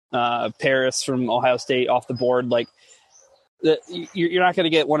board. Paris from Ohio State off the board. Like, you're not going to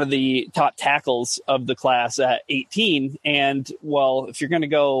get one of the top tackles of the class at 18. And well, if you're going to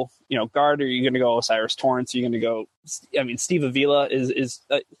go, guard, or you're going to go Osiris Torrance, you're going to go. I mean, Steve Avila is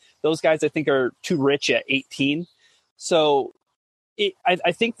those guys I think are too rich at 18. So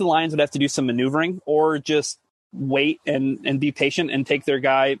I think the Lions would have to do some maneuvering, or just wait and be patient and take their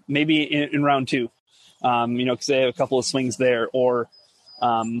guy maybe in round 2, because they have a couple of swings there, or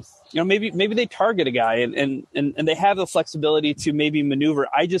maybe they target a guy and they have the flexibility to maybe maneuver.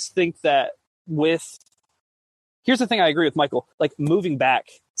 I just think that here's the thing, I agree with Michael, like moving back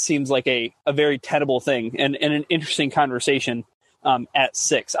seems like a very tenable thing and an interesting conversation at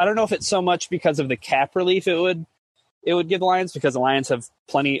 6. I don't know if it's so much because of the cap relief it would give the Lions, because the Lions have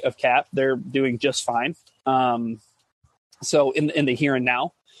plenty of cap. They're doing just fine. So in the here and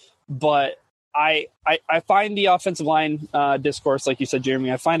now, but I find the offensive line discourse, like you said,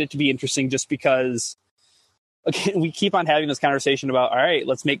 Jeremy, I find it to be interesting just because, again, we keep on having this conversation about, all right,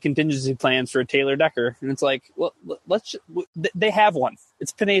 let's make contingency plans for Taylor Decker. And it's like, well, they have one.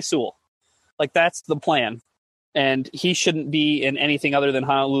 It's Penei Sewell. Like, that's the plan. And he shouldn't be in anything other than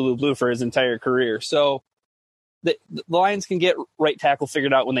Honolulu Blue for his entire career. So the Lions can get right tackle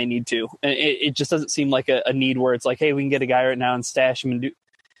figured out when they need to. And it just doesn't seem like a need where it's like, hey, we can get a guy right now and stash him and do.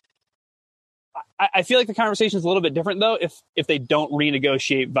 I feel like the conversation is a little bit different, though, if they don't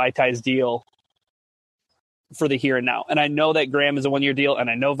renegotiate Vaitai's deal for the here and now. And I know that Graham is a one-year deal, and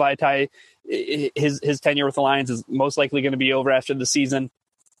I know Vaitai, his tenure with the Lions is most likely going to be over after the season.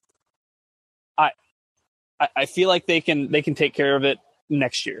 I feel like they can take care of it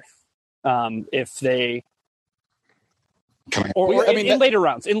next year if they. In later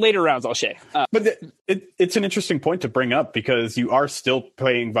rounds, I'll say. But it's an interesting point to bring up because you are still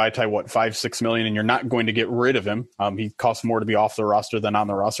paying Vaitai, $5-6 million, and you're not going to get rid of him. He costs more to be off the roster than on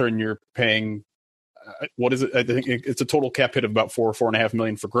the roster, and you're paying what is it? I think it's a total cap hit of about $4.5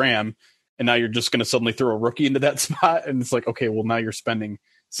 million for Graham, and now you're just going to suddenly throw a rookie into that spot, and it's like, okay, well now you're spending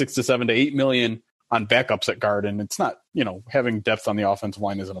 $6 to $7 to $8 million on backups at guard, and it's not, having depth on the offensive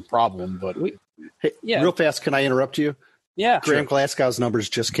line isn't a problem, but real fast, can I interrupt you? Yeah, Graham Glasgow's numbers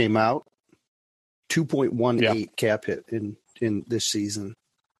just came out. 2.18 cap hit in this season.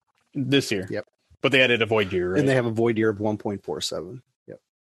 This year. Yep. But they added a void year, right? And they have a void year of 1.47. Yep.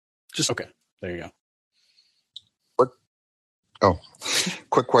 Okay. There you go.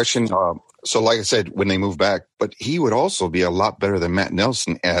 Quick question. So like I said, when they move back, but he would also be a lot better than Matt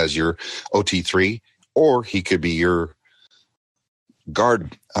Nelson as your OT3, or he could be your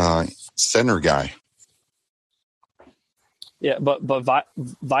guard center guy. Yeah, but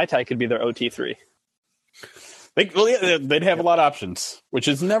Vaitai could be their OT3. They'd have a lot of options, which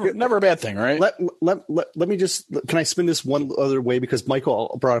is never a bad thing, right? Let me just, can I spin this one other way, because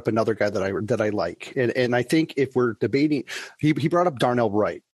Michael brought up another guy that I like, and I think if we're debating, he brought up Darnell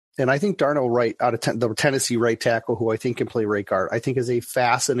Wright. And I think Darnell Wright out of the Tennessee right tackle, who I think can play right guard, I think is a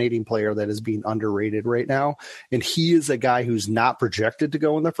fascinating player that is being underrated right now. And he is a guy who's not projected to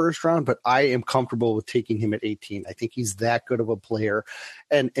go in the first round, but I am comfortable with taking him at 18. I think he's that good of a player.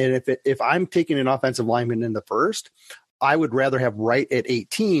 And if I'm taking an offensive lineman in the first, I would rather have Wright at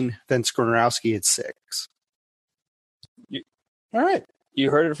 18 than Skoronowski at 6. All right. You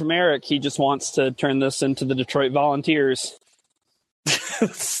heard it from Eric. He just wants to turn this into the Detroit Volunteers.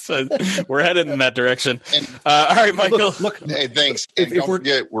 So we're headed in that direction. All right, Michael. Look, hey, thanks. And don't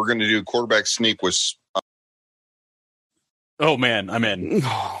forget, we're going to do quarterback sneak with. Oh man, I'm in.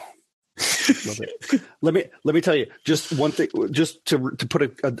 Let me tell you just one thing, just to put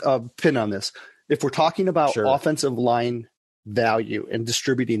a pin on this. If we're talking about offensive line value and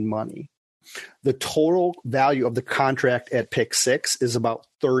distributing money, the total value of the contract at pick 6 is about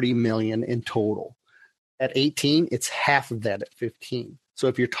 $30 million in total. At 18, it's half of that at 15. So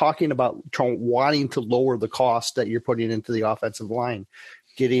if you're talking about wanting to lower the cost that you're putting into the offensive line,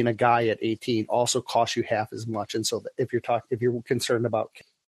 getting a guy at 18 also costs you half as much. And so if you're concerned about,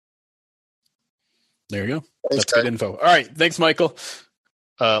 there you go. That's good info. All right, thanks, Michael.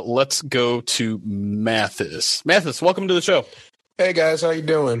 Let's go to Mathis. Mathis, welcome to the show. Hey guys, how you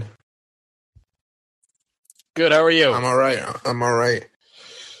doing? Good. How are you? I'm all right.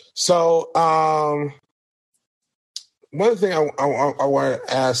 So, one thing I want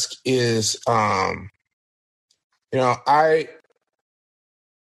to ask is, the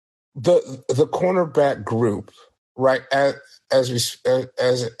cornerback group, right? As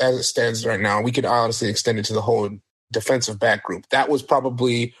it stands right now, we could honestly extend it to the whole defensive back group. That was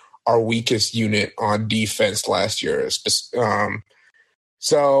probably our weakest unit on defense last year.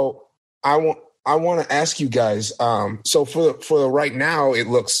 So I want to ask you guys. So for the right now, it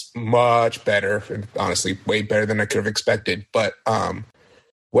looks much better, and honestly, way better than I could have expected. But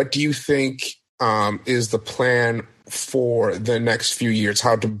what do you think is the plan for the next few years?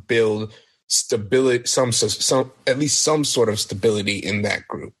 How to build stability, some at least some sort of stability in that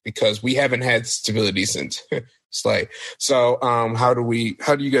group, because we haven't had stability since Slay. So how do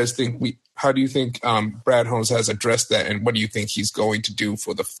you guys think How do you think Brad Holmes has addressed that, and what do you think he's going to do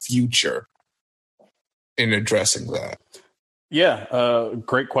for the future in addressing that? Yeah,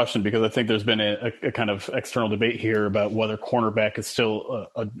 great question, because I think there's been a kind of external debate here about whether cornerback is still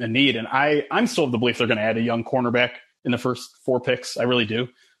a need. And I'm still of the belief they're going to add a young cornerback in the first 4 picks. I really do.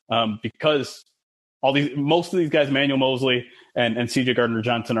 Because most of these guys, Manuel Mosley and CJ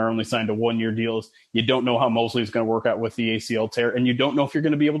Gardner-Johnson, are only signed to 1-year deals. You don't know how Mosley is going to work out with the ACL tear, and you don't know if you're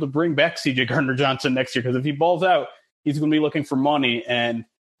going to be able to bring back CJ Gardner-Johnson next year, because if he balls out, he's going to be looking for money. And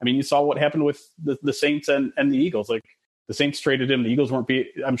I mean, you saw what happened with the Saints and the Eagles. Like, the Saints traded him. The Eagles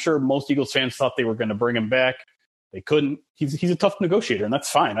I'm sure most Eagles fans thought they were going to bring him back. They couldn't. He's a tough negotiator, and that's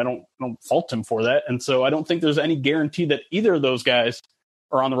fine. I don't fault him for that. And so I don't think there's any guarantee that either of those guys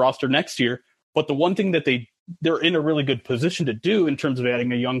are on the roster next year. But the one thing that they're in a really good position to do in terms of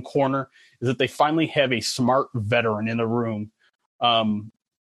adding a young corner is that they finally have a smart veteran in the room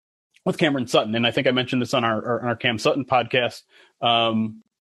with Cameron Sutton. And I think I mentioned this on our Cam Sutton podcast.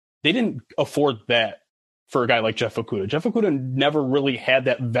 They didn't afford that for a guy like Jeff Okudah. Jeff Okudah never really had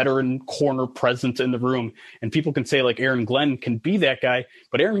that veteran corner presence in the room. And people can say like Aaron Glenn can be that guy,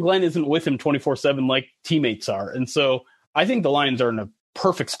 but Aaron Glenn isn't with him 24/7 like teammates are. And so I think the Lions are in a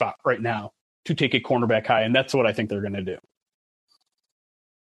perfect spot right now to take a cornerback high. And that's what I think they're going to do.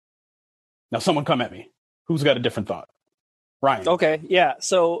 Now someone come at me. Who's got a different thought? Ryan. Okay. Yeah.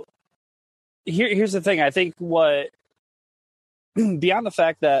 So here's the thing. I think beyond the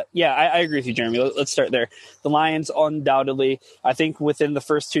fact that, I agree with you, Jeremy. Let's start there. The Lions undoubtedly, I think within the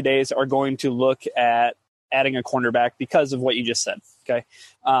first 2 days are going to look at adding a cornerback because of what you just said. Okay.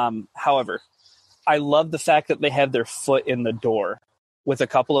 However, I love the fact that they have their foot in the door with a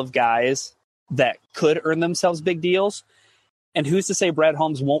couple of guys that could earn themselves big deals. And who's to say Brad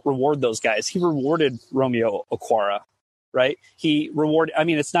Holmes won't reward those guys? He rewarded Romeo Okwara, right? He rewarded, I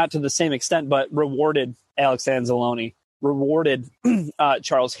mean, it's not to the same extent, but rewarded Alex Anzalone, rewarded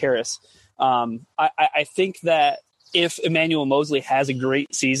Charles Harris. I think that if Emmanuel Moseley has a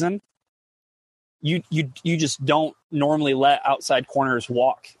great season, you just don't normally let outside corners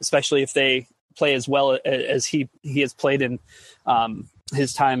walk, especially if they play as well as he has played in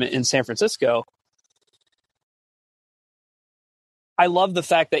his time in San Francisco. I love the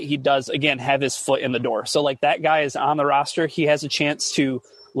fact that he does, again, have his foot in the door. So like that guy is on the roster. He has a chance to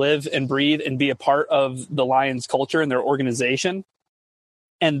live and breathe and be a part of the Lions culture and their organization.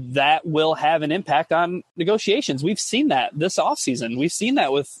 And that will have an impact on negotiations. We've seen that this offseason. We've seen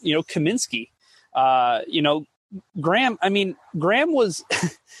that with, Kaminsky. Graham was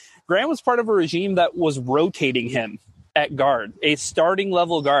Graham was part of a regime that was rotating him at guard, a starting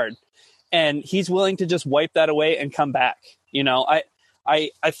level guard. And he's willing to just wipe that away and come back. I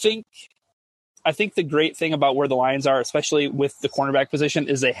think the great thing about where the Lions are, especially with the cornerback position,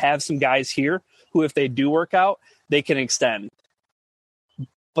 is they have some guys here who, if they do work out, they can extend.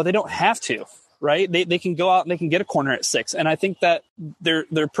 But they don't have to, right? They can go out and they can get a corner at 6. And I think that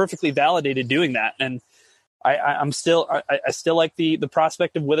they're perfectly validated doing that. And I still like the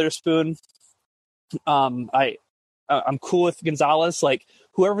prospect of Witherspoon. I'm cool with Gonzalez. Like,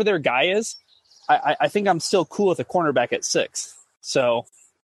 whoever their guy is, I think I'm still cool with a cornerback at 6. So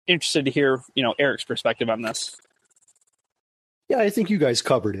interested to hear, Eric's perspective on this. Yeah, I think you guys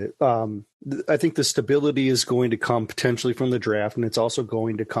covered it. I think the stability is going to come potentially from the draft, and it's also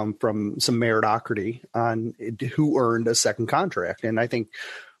going to come from some meritocracy on who earned a second contract. And I think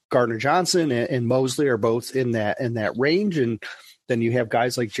Gardner Johnson and Moseley are both in that range. And then you have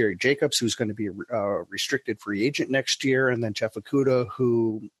guys like Jerry Jacobs, who's going to be a restricted free agent next year, and then Jeff Okudah,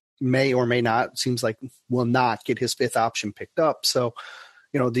 who may or may not, seems like will not get his 5th option picked up. So,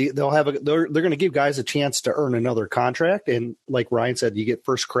 they're going to give guys a chance to earn another contract. And like Ryan said, you get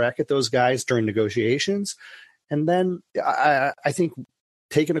first crack at those guys during negotiations. And then I think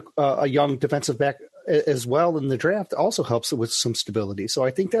taking a young defensive back as well in the draft also helps with some stability. So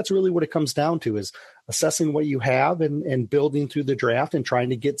I think that's really what it comes down to, is assessing what you have and building through the draft and trying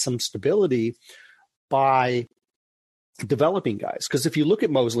to get some stability by developing guys. Because if you look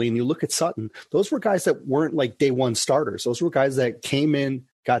at Moseley and you look at Sutton, those were guys that weren't like day one starters. Those were guys that came in,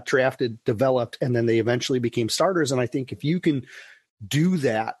 got drafted, developed, and then they eventually became starters. And I think if you can do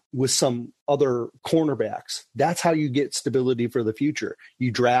that with some other cornerbacks, that's how you get stability for the future. You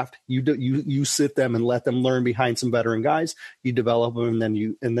draft, you sit them and let them learn behind some veteran guys. You develop them,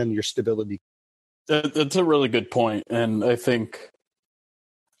 and then your stability. That's a really good point. And I think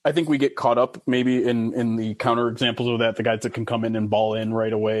we get caught up maybe in the counter examples of that, the guys that can come in and ball in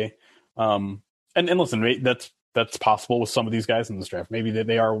right away. And listen, that's possible with some of these guys in this draft. Maybe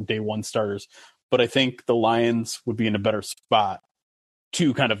they are day one starters, but I think the Lions would be in a better spot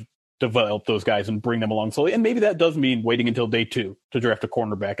to kind of develop those guys and bring them along slowly. And maybe that does mean waiting until day 2 to draft a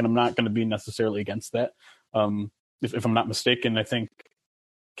cornerback. And I'm not going to be necessarily against that. If I'm not mistaken, I think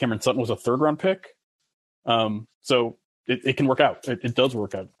Cameron Sutton was a 3rd round pick. So it can work out. It does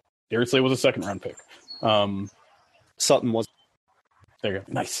work out. Darius Slay was a 2nd round pick. Sutton was. There you go.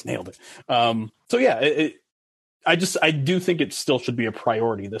 Nice. Nailed it. So yeah, I do think it still should be a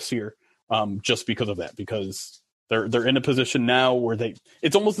priority this year. Just because of that, because they're in a position now where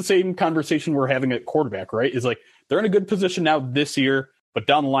it's almost the same conversation we're having at quarterback, right? Is like, they're in a good position now this year but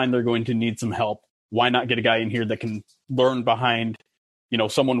down the line they're going to need some help. Why not get a guy in here that can learn behind,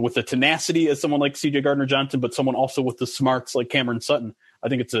 someone with the tenacity as someone like CJ Gardner-Johnson, but someone also with the smarts like Cameron Sutton? I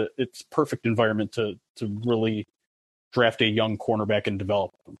think it's perfect environment to really draft a young cornerback and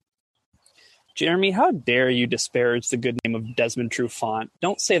develop them. Jeremy, how dare you disparage the good name of Desmond Trufant?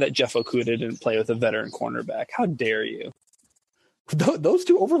 Don't say that Jeff Okudah didn't play with a veteran cornerback. How dare you? Those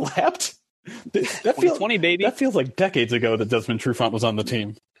two overlapped? That 2020, baby. That feels like decades ago that Desmond Trufant was on the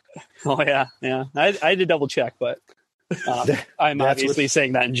team. Oh, yeah. I had to double check, but I'm obviously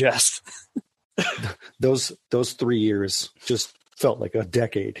saying that in jest. Those 3 years just felt like a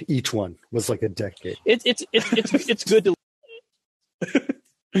decade. Each one was like a decade. It's good to...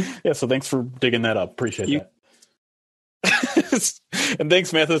 Yeah, so thanks for digging that up. Appreciate that. And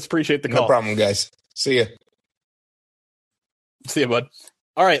thanks, Mathis. Appreciate the call. No problem, guys. See ya. See ya, bud.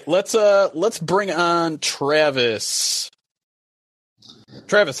 All right, let's bring on Travis.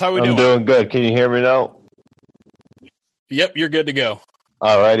 Travis, how are we doing? I'm doing good. Can you hear me now? Yep, you're good to go.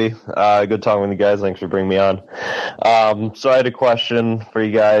 Alrighty. Good talking with you guys. Thanks for bringing me on. So I had a question for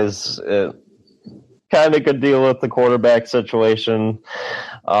you guys. Kind of could deal with the quarterback situation,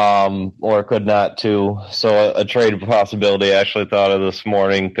 or could not too. So a trade possibility I actually thought of this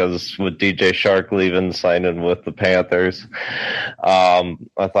morning, because with DJ Shark leaving, signing with the Panthers, I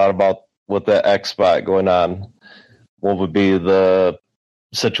thought about with the X spot going on, what would be the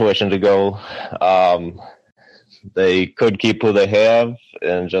situation to go. They could keep who they have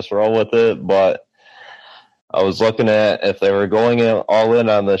and just roll with it, but I was looking at if they were going all in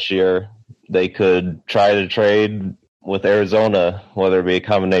on this year, they could try to trade with Arizona, whether it be a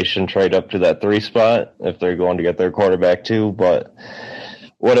combination trade up to that 3 spot if they're going to get their quarterback too. But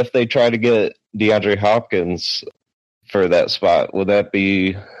what if they try to get DeAndre Hopkins for that spot? Would that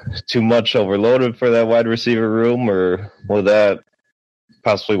be too much overloaded for that wide receiver room, or would that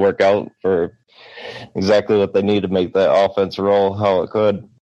possibly work out for exactly what they need to make that offense roll how it could?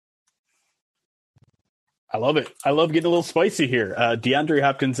 I love it. I love getting a little spicy here. DeAndre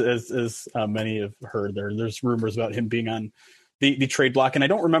Hopkins, as many have heard, there's rumors about him being on the trade block, and I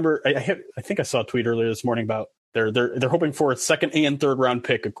don't remember. I think I saw a tweet earlier this morning about they're hoping for a 2nd and 3rd round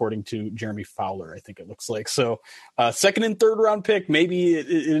pick, according to Jeremy Fowler. I think it looks like so. 2nd and 3rd round pick. Maybe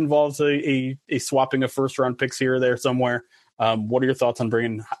it involves a swapping of 1st round picks here or there somewhere. What are your thoughts on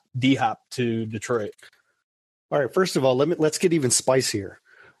bringing D-Hop to Detroit? All right. First of all, let's get even spicier.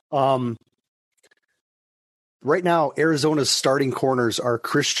 Right now, Arizona's starting corners are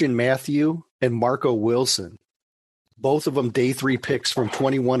Christian Matthew and Marco Wilson. Both of them day 3 picks from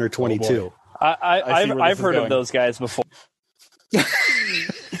 21 or 22. I've heard of those guys before.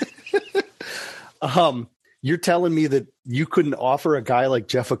 You're telling me that you couldn't offer a guy like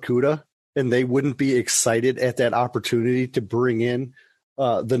Jeff Okudah and they wouldn't be excited at that opportunity to bring in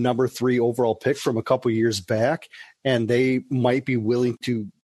the number 3 overall pick from a couple years back, and they might be willing to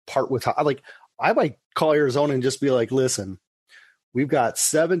part with, like, I might call Arizona and just be like, listen, we've got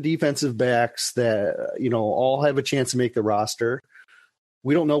 7 defensive backs that, all have a chance to make the roster.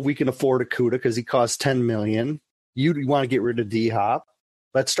 We don't know if we can afford Okudah because he costs $10 million. You want to get rid of D-Hop.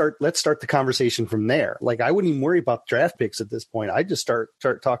 Let's start the conversation from there. Like, I wouldn't even worry about draft picks at this point. I just start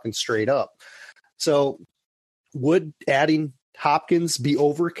talking straight up. So would adding Hopkins be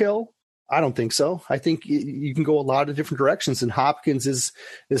overkill? I don't think so. I think you can go a lot of different directions, and Hopkins is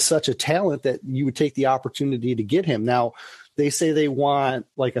such a talent that you would take the opportunity to get him. Now, they say they want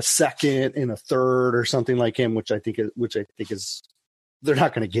like a 2nd and a 3rd or something like him, which I think is they're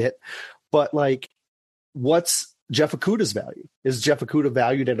not going to get. But like, what's Jeff Okudah's value? Is Jeff Okudah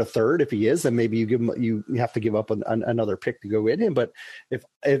valued at a 3rd? If he is, then maybe you have to give up another pick to go get him. But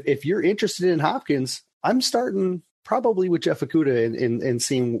if you're interested in Hopkins, I'm starting probably with Jeff Okudah and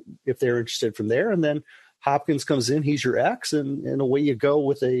seeing if they're interested from there. And then Hopkins comes in, he's your X, and away you go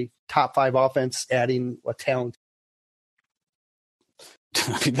with a top 5 offense, adding a talent.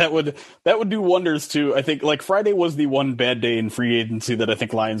 I mean, that would do wonders too. I think like Friday was the one bad day in free agency that I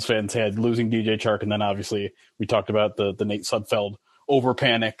think Lions fans had, losing DJ Chark, and then obviously we talked about the Nate Sudfeld over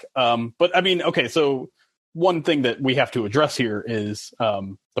panic. But I mean, okay, so one thing that we have to address here is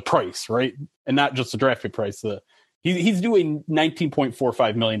the price, right? And not just the draft pick price. He's doing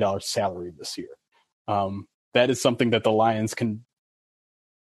 $19.45 million salary this year. That is something that the Lions can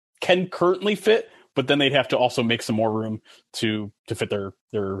currently fit, but then they'd have to also make some more room to fit their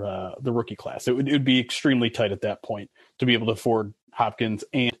rookie class. It would be extremely tight at that point to be able to afford Hopkins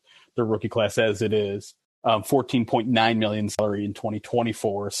and their rookie class as it is. $14.9 million salary in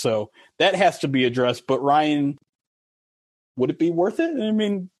 2024. So that has to be addressed. But Ryan, would it be worth it? I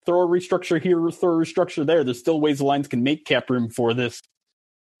mean, throw a restructure here, throw a restructure there. There's still ways the Lions can make cap room for this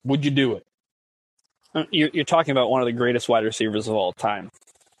would you do it? You're talking about one of the greatest wide receivers of all time.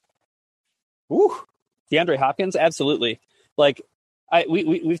 Ooh. DeAndre Hopkins, absolutely. Like,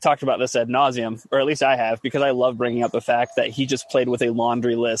 we've talked about this ad nauseum, or at least I have, because I love bringing up the fact that he just played with a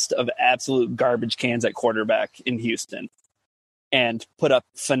laundry list of absolute garbage cans at quarterback in Houston and put up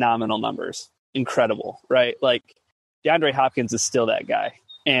phenomenal numbers. Incredible, right? Like, DeAndre Hopkins is still that guy.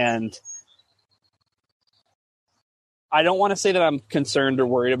 And I don't want to say that I'm concerned or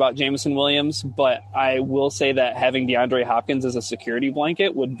worried about Jameson Williams, but I will say that having DeAndre Hopkins as a security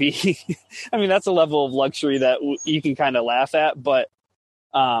blanket would be, I mean, that's a level of luxury that you can kind of laugh at, but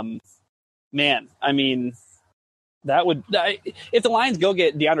man, I mean, that would, if the Lions go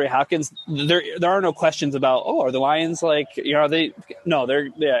get DeAndre Hopkins, there are no questions about, are the Lions like, are they, no, they're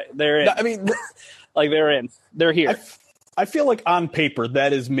in. I mean, like they're in, they're here. I feel like on paper,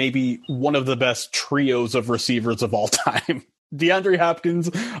 that is maybe one of the best trios of receivers of all time. DeAndre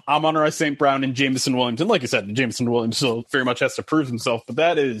Hopkins, Amon-Ra St. Brown, and Jameson Williams. And like I said, Jameson Williams still very much has to prove himself, but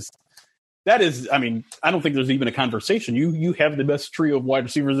that is, I mean, I don't think there's even a conversation. You have the best trio of wide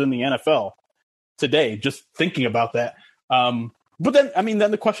receivers in the NFL today, just thinking about that. But then, I mean,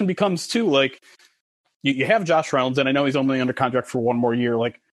 then the question becomes too, like, you have Josh Reynolds, and I know he's only under contract for one more year.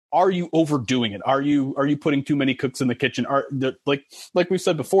 Like, are you overdoing it? Are you putting too many cooks in the kitchen? Like we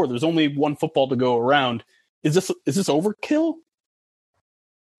said before, there's only one football to go around. Is this overkill?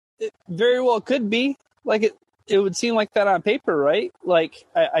 It very well could be. Like it would seem like that on paper, right? Like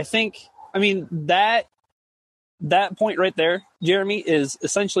I think, I mean, that point right there, Jeremy, is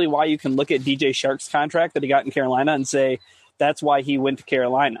essentially why you can look at DJ Shark's contract that he got in Carolina and say that's why he went to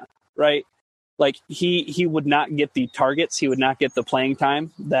Carolina, right? Like he would not get the targets, he would not get the playing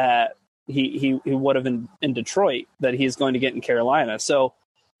time that he would have in Detroit that he's going to get in Carolina. So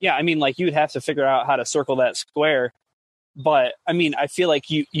yeah, I mean, like you'd have to figure out how to circle that square. But I mean, I feel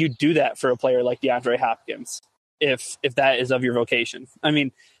like you do that for a player like DeAndre Hopkins if that is of your vocation. I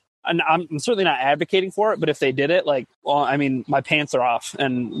mean, and I'm certainly not advocating for it, but if they did it, like, well, I mean, my pants are off,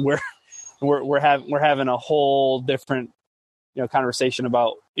 and we're having a whole different, conversation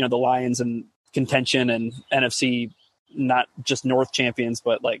about, the Lions and contention and NFC, not just North champions,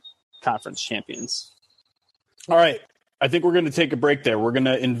 but like conference champions. All right. I think we're going to take a break there. We're going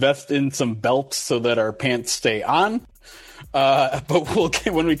to invest in some belts so that our pants stay on. But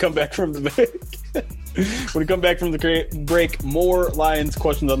when we come back from the break, more Lions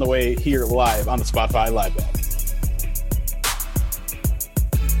questions on the way here live on the Spotify Live app.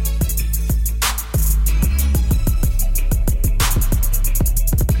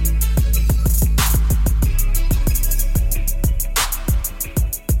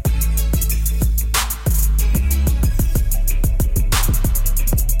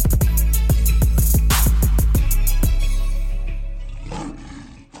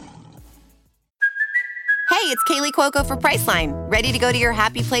 It's Kaylee Cuoco for Priceline. Ready to go to your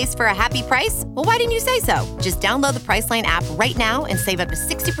happy place for a happy price? Well, why didn't you say so? Just download the Priceline app right now and save up to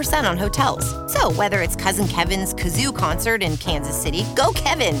 60% on hotels. So whether it's Cousin Kevin's Kazoo Concert in Kansas City, go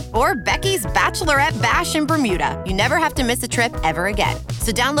Kevin, or Becky's Bachelorette Bash in Bermuda, you never have to miss a trip ever again.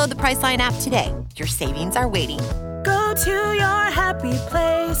 So download the Priceline app today. Your savings are waiting. Go to your happy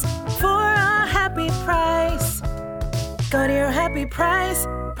place for a happy price. Go to your happy price,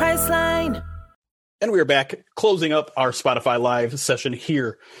 Priceline. And we are back, closing up our Spotify Live session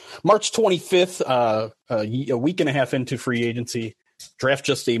here. March 25th, a week and a half into free agency. Draft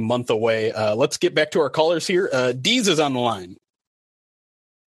just a month away. Let's get back to our callers here. Deez is on the line.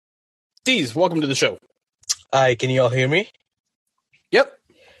 Deez, welcome to the show. Hi, can you all hear me? Yep.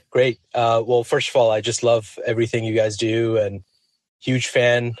 Great. Well, first of all, I just love everything you guys do, and huge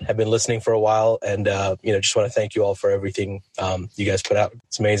fan. Have been listening for a while, and just want to thank you all for everything you guys put out.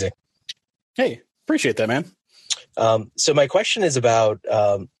 It's amazing. Hey. Appreciate that, man. So my question is about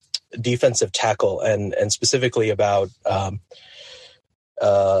defensive tackle and specifically about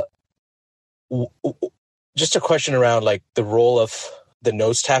just a question around like the role of the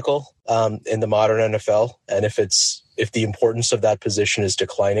nose tackle in the modern NFL, and if the importance of that position is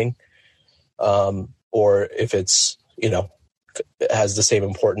declining, or if it's has the same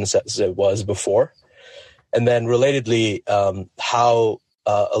importance as it was before. And then relatedly, how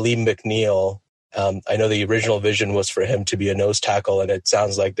Aleem McNeil. I know the original vision was for him to be a nose tackle, and it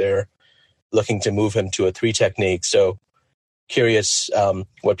sounds like they're looking to move him to a 3 technique. So curious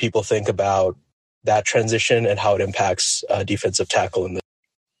what people think about that transition and how it impacts defensive tackle in the.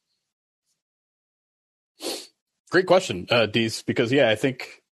 Great question, Deez, because I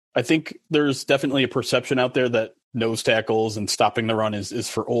think there's definitely a perception out there that nose tackles and stopping the run is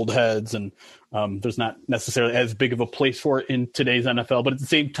for old heads, and there's not necessarily as big of a place for it in today's NFL. But at the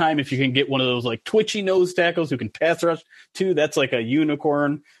same time, if you can get one of those like twitchy nose tackles who can pass rush too, that's like a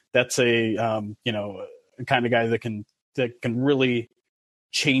unicorn. That's a kind of guy that can really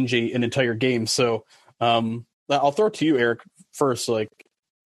change an entire game. So I'll throw it to you, Eric, first. Like,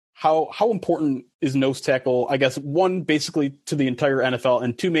 how important is nose tackle? I guess one, basically to the entire NFL,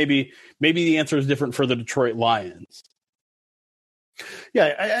 and two, maybe the answer is different for the Detroit Lions.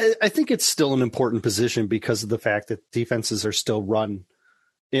 Yeah, I think it's still an important position because of the fact that defenses are still run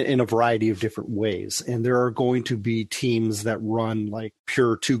in a variety of different ways. And there are going to be teams that run like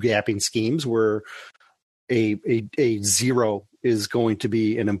pure two gapping schemes where a zero is going to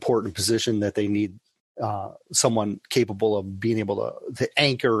be an important position that they need someone capable of being able to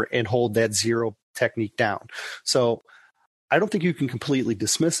anchor and hold that zero technique down. So I don't think you can completely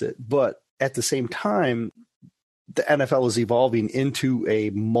dismiss it, but at the same time, the NFL is evolving into a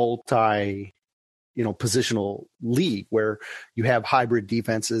positional league where you have hybrid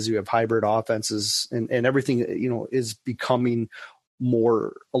defenses, you have hybrid offenses, and everything, is becoming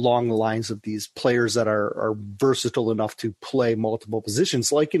more along the lines of these players that are versatile enough to play multiple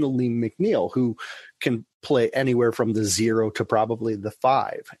positions, like an Aleem McNeil, who can play anywhere from the 0 to probably the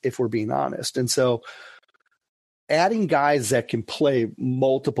 5, if we're being honest. And so adding guys that can play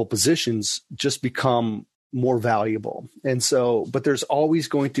multiple positions just become more valuable. And so, but there's always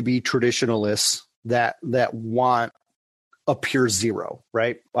going to be traditionalists that want a pure 0,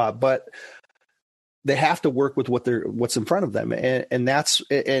 right? But they have to work with what's in front of them. And that's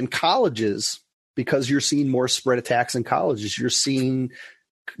in colleges, because you're seeing more spread attacks in colleges, you're seeing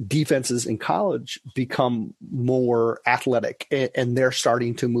defenses in college become more athletic, and they're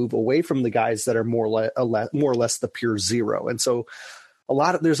starting to move away from the guys that are more or less the pure 0. And so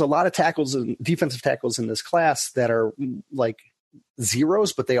there's a lot of tackles and defensive tackles in this class that are like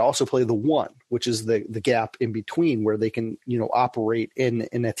zeros, but they also play the 1, which is the gap in between, where they can, operate in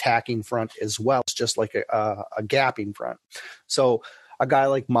an attacking front as well. It's just like a gapping front. So a guy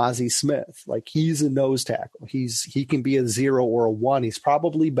like Mazi Smith, like, he's a nose tackle. He can be a 0 or a 1. He's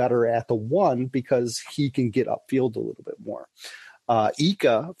probably better at the 1 because he can get upfield a little bit more.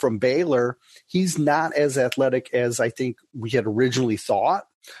 Ika from Baylor, he's not as athletic as I think we had originally thought.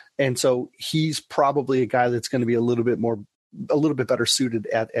 And so he's probably a guy that's going to be a little bit better suited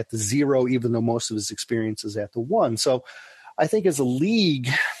at the 0, even though most of his experience is at the 1. So I think as a league,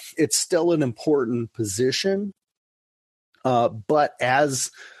 it's still an important position. But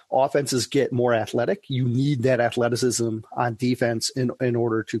as offenses get more athletic, you need that athleticism on defense in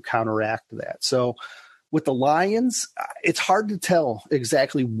order to counteract that. So with the Lions, it's hard to tell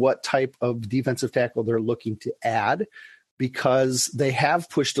exactly what type of defensive tackle they're looking to add, because they have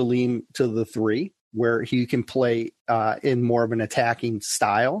pushed Aleem to the 3, where he can play in more of an attacking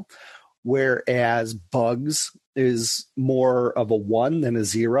style, whereas Buggs is more of a 1 than a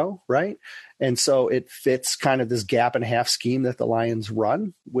 0, right? And so it fits kind of this gap and a half scheme that the Lions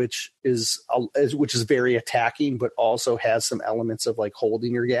run, which is very attacking, but also has some elements of like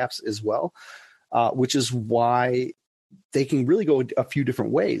holding your gaps as well, which is why they can really go a few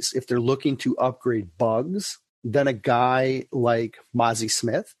different ways. If they're looking to upgrade Buggs, then a guy like Mazi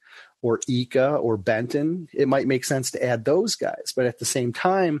Smith or Ika or Benton, it might make sense to add those guys. But at the same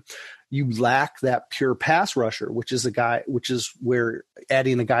time, you lack that pure pass rusher, which is where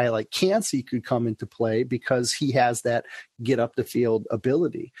adding a guy like Cansey could come into play, because he has that get up the field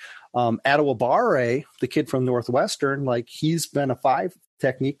ability. Adewabare, the kid from Northwestern, like, he's been a 5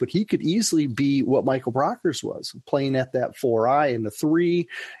 technique, but he could easily be what Michael Brockers was, playing at that 4i and the 3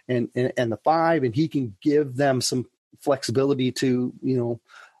 and the 5, and he can give them some flexibility to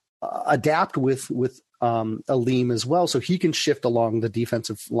adapt with Aleem as well, so he can shift along the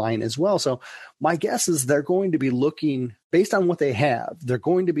defensive line as well. So my guess is they're going to be looking, based on what they have, they're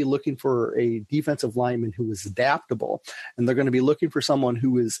going to be looking for a defensive lineman who is adaptable, and they're going to be looking for someone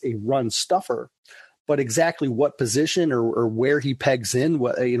who is a run stuffer. But exactly what position or where he pegs in,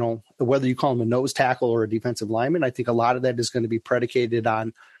 whether you call him a nose tackle or a defensive lineman, I think a lot of that is going to be predicated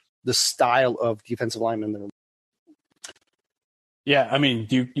on the style of defensive lineman they're. Yeah, I mean,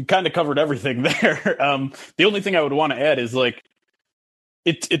 you kind of covered everything there. The only thing I would want to add is, like,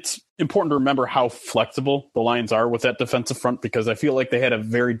 it's important to remember how flexible the Lions are with that defensive front, because I feel like they had a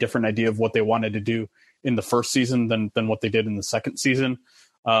very different idea of what they wanted to do in the first season than what they did in the second season.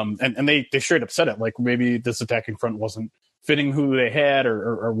 And they straight up said it, like, maybe this attacking front wasn't fitting who they had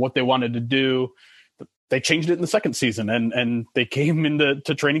or what they wanted to do. They changed it in the second season, and they came into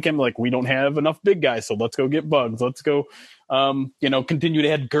training camp like, we don't have enough big guys, so let's go get Buggs. Let's go, continue to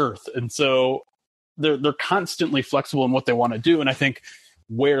add girth. And so they're constantly flexible in what they want to do. And I think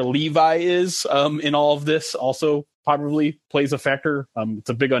where Levi is in all of this also probably plays a factor. It's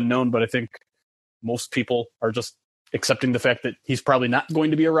a big unknown, but I think most people are just accepting the fact that he's probably not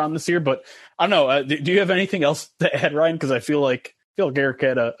going to be around this year. But I don't know. Do you have anything else to add, Ryan? Because I feel like Eric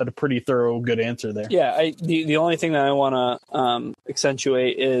had a pretty thorough, good answer there. Yeah, the only thing that I want to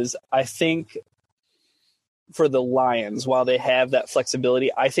accentuate is I think for the Lions, while they have that flexibility,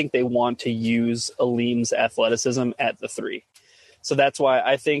 I think they want to use Aleem's athleticism at the 3. So that's why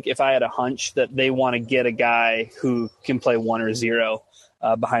I think if I had a hunch that they want to get a guy who can play 1 or 0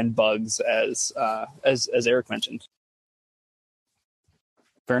 behind Buggs, as Eric mentioned.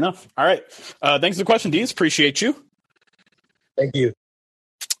 Fair enough. All right. Thanks for the question, Dees. Appreciate you. Thank you.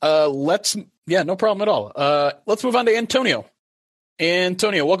 No problem at all. Let's move on to Antonio.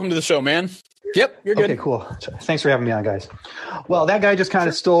 Antonio, welcome to the show, man. Yep, you're good. Okay, cool. Thanks for having me on, guys. Well, that guy just kind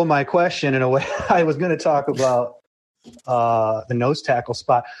of stole my question in a way. I was going to talk about the nose tackle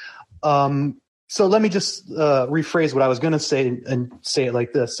spot. So let me just rephrase what I was going to say and say it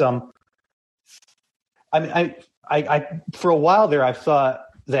like this. I for a while there, I thought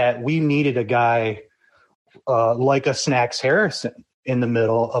that we needed a guy like a Snacks Harrison in the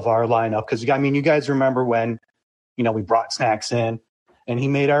middle of our lineup. Because, I mean, you guys remember when, we brought Snacks in and he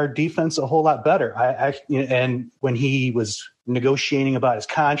made our defense a whole lot better. And when he was negotiating about his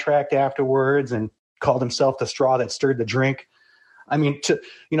contract afterwards and called himself the straw that stirred the drink. I mean, to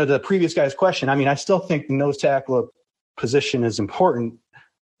the previous guy's question, I mean, I still think the nose tackle position is important.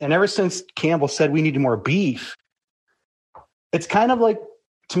 And ever since Campbell said we needed more beef, it's kind of like,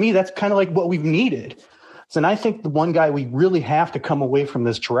 to me, that's kind of like what we've needed. So, and I think the one guy we really have to come away from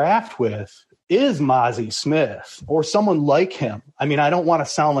this draft with is Mazi Smith or someone like him. I mean, I don't want to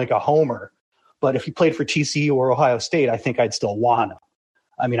sound like a homer, but if he played for TCU or Ohio State, I think I'd still want him.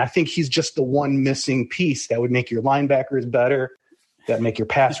 I mean, I think he's just the one missing piece that would make your linebackers better, that make your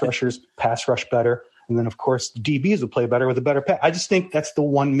pass rushers pass rush better. And then, of course, DBs would play better with a better pass. I just think that's the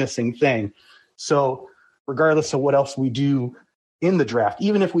one missing thing. So regardless of what else we do in the draft,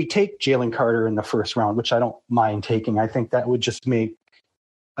 even if we take Jalen Carter in the first round, which I don't mind taking, I think that would just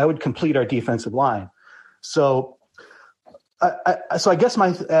I would complete our defensive line. So I guess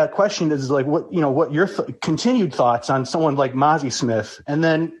my question is like, what your continued thoughts on someone like Mazi Smith? And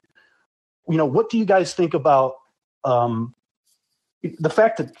then, what do you guys think about the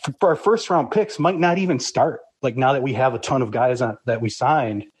fact that for our first round picks might not even start? Like now that we have a ton of guys that we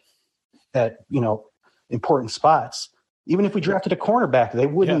signed at, important spots, even if we drafted a cornerback, they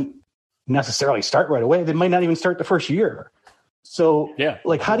wouldn't necessarily start right away. They might not even start the first year. So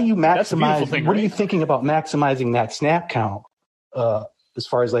like, how do you maximize, what are you thinking about maximizing that snap count? As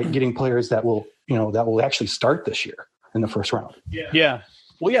far as like getting players that will actually start this year in the first round. Yeah.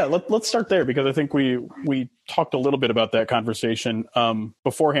 Well, yeah, let's start there because I think we talked a little bit about that conversation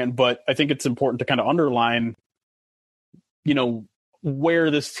beforehand, but I think it's important to kind of underline, where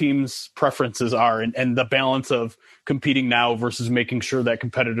this team's preferences are and the balance of competing now versus making sure that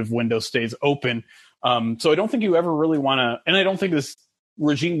competitive window stays open. So I don't think you ever really want to, and I don't think this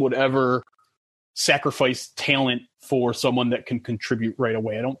regime would ever sacrifice talent for someone that can contribute right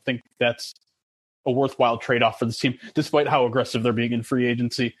away. I don't think that's a worthwhile trade-off for this team, despite how aggressive they're being in free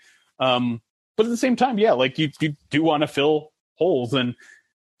agency. But at the same time, like you do want to fill holes. And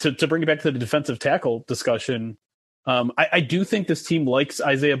to bring it back to the defensive tackle discussion, I do think this team likes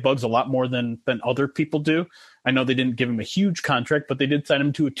Isaiah Buggs a lot more than other people do. I know they didn't give him a huge contract, but they did sign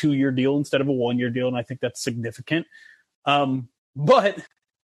him to a 2-year deal instead of a 1-year deal, and I think that's significant. But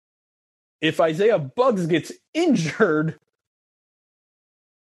if Isaiah Buggs gets injured,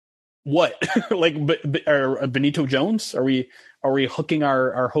 what? Like Benito Jones? Are we hooking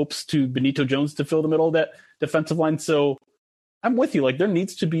our hopes to Benito Jones to fill the middle of that defensive line? So I'm with you. Like there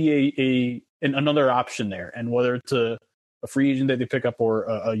needs to be another option there, and whether it's a free agent that they pick up or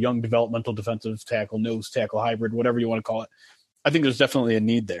a young developmental defensive tackle, nose tackle hybrid, whatever you want to call it, I think there's definitely a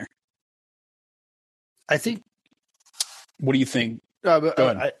need there. I think. What do you think? Go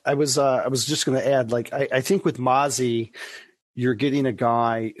ahead. I was just going to add, like, I think with Mazi, you're getting a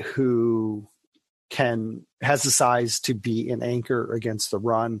guy who has the size to be an anchor against the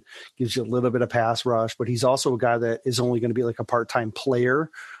run, gives you a little bit of pass rush, but he's also a guy that is only going to be like a part-time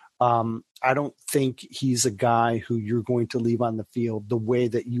player. I don't think he's a guy who you're going to leave on the field the way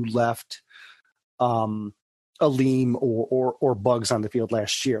that you left Aleem or Buggs on the field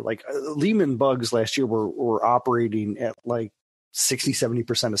last year. Like Aleem and Buggs last year were operating at like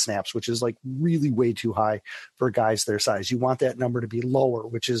 60-70% of snaps, which is like really way too high for guys their size. You want that number to be lower,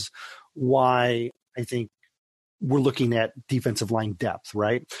 which is why I think we're looking at defensive line depth,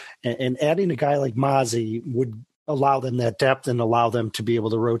 right? And adding a guy like Mazi would allow them that depth and allow them to be able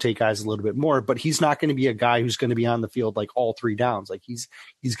to rotate guys a little bit more. But he's not going to be a guy who's going to be on the field like all 3 downs. Like he's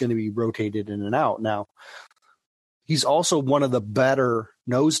going to be rotated in and out. Now, he's also one of the better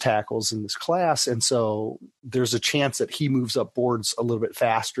nose tackles in this class. And so there's a chance that he moves up boards a little bit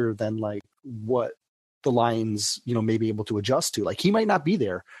faster than like what the Lions, may be able to adjust to. Like he might not be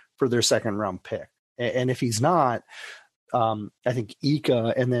there for their 2nd round pick. And if he's not, I think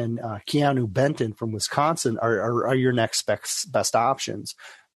Ika and then Keanu Benton from Wisconsin are your next best options.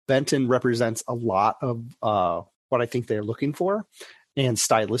 Benton represents a lot of what I think they're looking for. And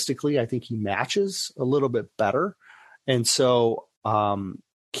stylistically, I think he matches a little bit better. And so,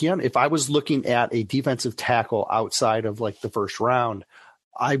 Keanu, if I was looking at a defensive tackle outside of like the 1st round,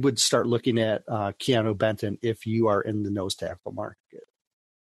 I would start looking at Keanu Benton if you are in the nose tackle market.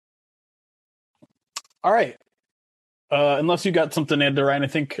 All right. Unless you got something to add there, Ryan, I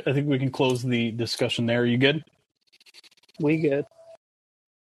think we can close the discussion there. Are you good? We good.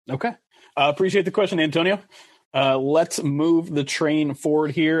 Okay. Appreciate the question, Antonio. Let's move the train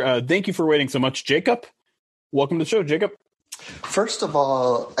forward here. Thank you for waiting so much, Jacob. Welcome to the show, Jacob. First of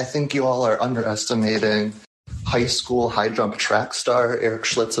all, I think you all are underestimating high school high jump track star Eric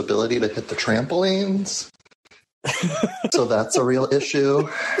Schlitt's ability to hit the trampolines. So that's a real issue.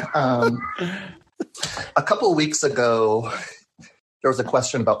 A couple of weeks ago, there was a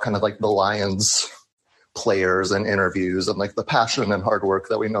question about kind of like the Lions players and interviews and like the passion and hard work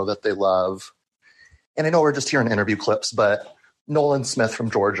that we know that they love. And I know we're just hearing interview clips, but Nolan Smith from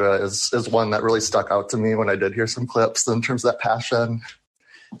Georgia is one that really stuck out to me when I did hear some clips in terms of that passion.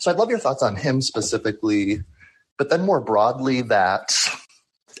 So I'd love your thoughts on him specifically, but then more broadly, that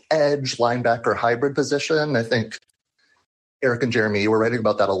edge linebacker hybrid position. I think Eric and Jeremy, you were writing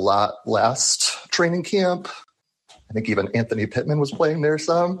about that a lot last training camp. I think even Anthony Pittman was playing there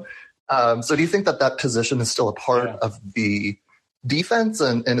some. So do you think that position is still a part of the defense?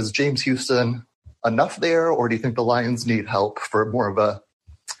 And is James Houston enough there, or do you think the Lions need help for more of a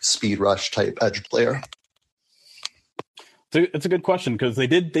speed rush type edge player? It's a good question, because they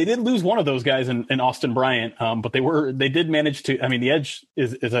did lose one of those guys in Austin Bryant, but they did manage to. I mean, the edge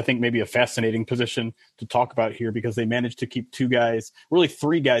is I think maybe a fascinating position to talk about here, because they managed to keep 2 guys, really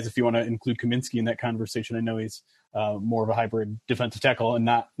 3 guys if you want to include Kaminsky in that conversation. I know he's more of a hybrid defensive tackle and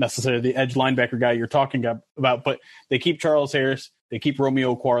not necessarily the edge linebacker guy you're talking about, but they keep Charles Harris, they keep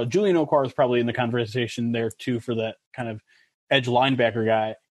Romeo Okwara. Julian Okwara is probably in the conversation there too for that kind of edge linebacker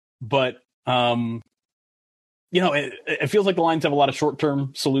guy, but. It feels like the Lions have a lot of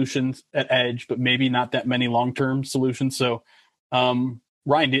short-term solutions at edge, but maybe not that many long-term solutions. So,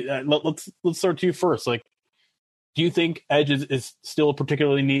 Ryan, let's start to you first. Like, do you think edge is still a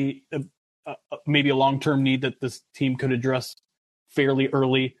particularly need, maybe a long-term need that this team could address fairly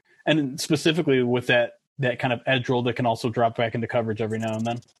early, and specifically with that kind of edge role that can also drop back into coverage every now and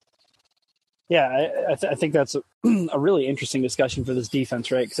then? Yeah, I think that's a really interesting discussion for this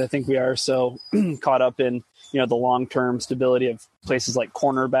defense, right? Because I think we are so caught up in the long-term stability of places like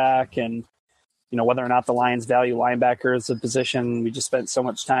cornerback, and whether or not the Lions value linebacker as a position. We just spent so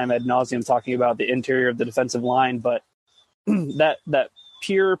much time ad nauseum talking about the interior of the defensive line, but that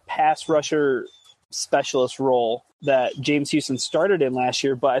pure pass rusher specialist role that James Houston started in last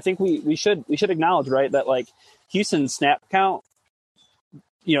year. But I think we should acknowledge, right, that like Houston's snap count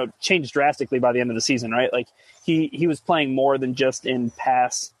changed drastically by the end of the season, right? Like he was playing more than just in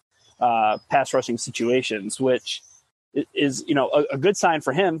pass rushing situations, which is, a good sign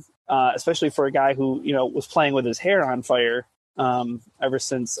for him, especially for a guy who, was playing with his hair on fire ever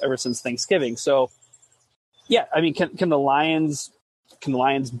since Thanksgiving. So yeah, I mean, can the Lions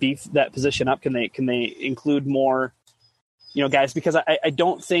beef that position up? Can they include more, guys? Because I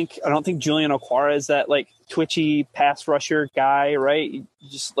don't think Julian Okwara is that like twitchy pass rusher guy, right?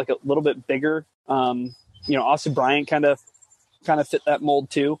 Just like a little bit bigger. Austin Bryant kind of fit that mold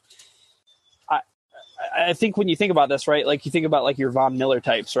too. I think when you think about this, right, like you think about like your Von Miller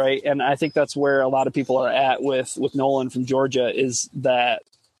types, right? And I think that's where a lot of people are at with Nolan from Georgia, is that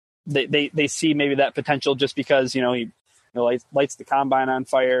they see maybe that potential just because, he lights the combine on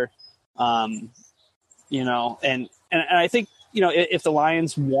fire, and I think, if the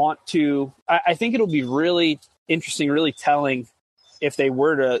Lions want to, I think it'll be really interesting, really telling if they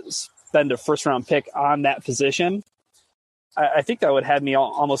were to spend a first-round pick on that position. I think that would have me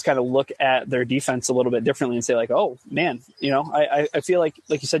almost kind of look at their defense a little bit differently and say like, oh man, I feel like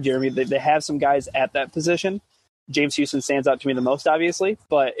you said, Jeremy, they have some guys at that position. James Houston stands out to me the most, obviously,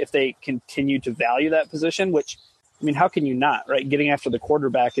 but if they continue to value that position, which, I mean, how can you not, right? Getting after the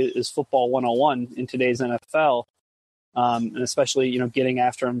quarterback is football 101 in today's NFL. and especially, getting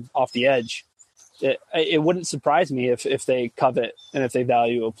after him off the edge. It wouldn't surprise me if they covet and if they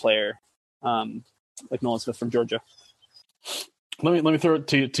value a player like Nolan Smith from Georgia. Let me throw it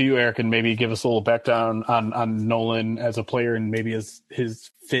to you, Eric, and maybe give us a little background on Nolan as a player and maybe his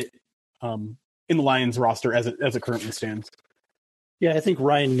fit in the Lions roster as it currently stands. Yeah, I think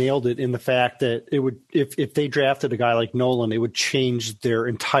Ryan nailed it in the fact that it would, if they drafted a guy like Nolan, it would change their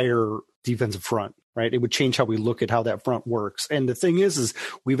entire defensive front, right? It would change how we look at how that front works. And the thing is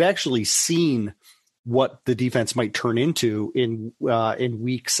we've actually seen what the defense might turn into in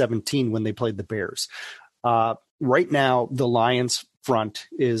week 17 when they played the Bears. Right now, the Lions front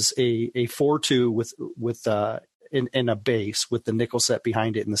is a 4-2 with in a base with the nickel set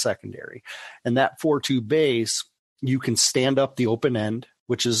behind it in the secondary. And that 4-2 base, you can stand up the open end,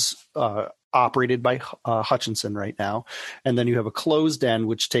 which is operated by Hutchinson right now. And then you have a closed end,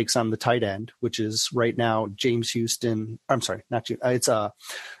 which takes on the tight end, which is right now James Houston. I'm sorry, it's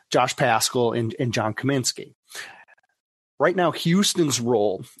Josh Paschal and John Kaminsky. Right now, Houston's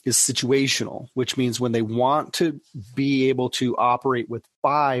role is situational, which means when they want to be able to operate with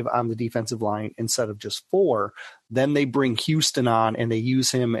 5 on the defensive line instead of just 4, then they bring Houston on and they use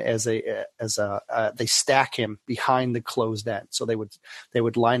him they stack him behind the closed end. So they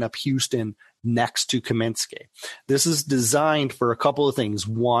would line up Houston next to Kaminsky. This is designed for a couple of things.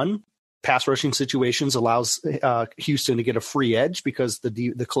 One, pass rushing situations allows Houston to get a free edge because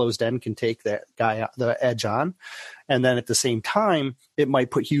the closed end can take that guy the edge on. And then at the same time, it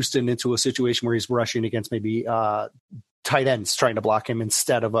might put Houston into a situation where he's rushing against maybe tight ends trying to block him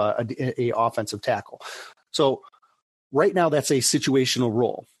instead of a offensive tackle. So right now, that's a situational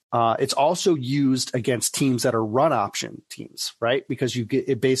role. It's also used against teams that are run option teams, right? Because you get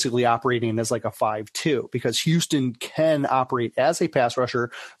it basically operating as like a 5-2 because Houston can operate as a pass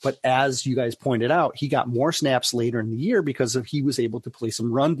rusher. But as you guys pointed out, he got more snaps later in the year because he was able to play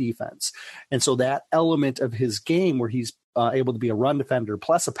some run defense. And so that element of his game where he's able to be a run defender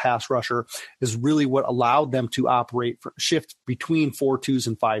plus a pass rusher is really what allowed them to shift between 4-2s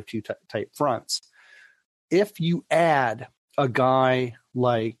and 5-2 type fronts. If you add a guy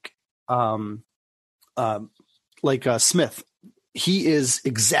like Smith, he is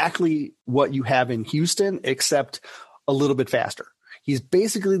exactly what you have in Houston, except a little bit faster. He's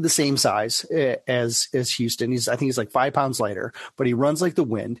basically the same size as Houston. I think he's like 5 pounds lighter, but he runs like the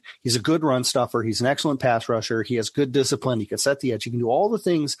wind. He's a good run stuffer. He's an excellent pass rusher. He has good discipline. He can set the edge. He can do all the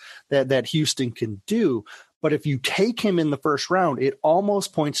things that Houston can do. But if you take him in the first round, it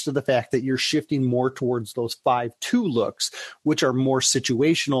almost points to the fact that you're shifting more towards those 5-2 looks, which are more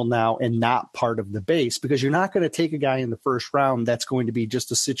situational now and not part of the base, because you're not going to take a guy in the first round that's going to be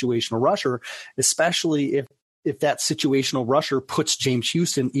just a situational rusher, especially if that situational rusher puts James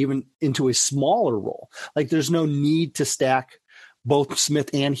Houston even into a smaller role. Like there's no need to stack both Smith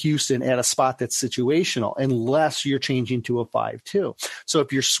and Houston at a spot that's situational unless you're changing to a 5-2. So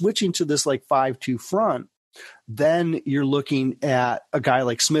if you're switching to this like 5-2 front, then you're looking at a guy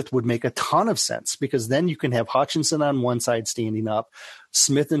like Smith would make a ton of sense because then you can have Hutchinson on one side standing up,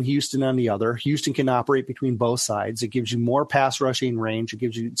 Smith and Houston on the other. Houston can operate between both sides. It gives you more pass rushing range.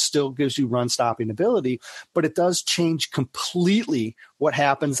 It still gives you run stopping ability, but it does change completely what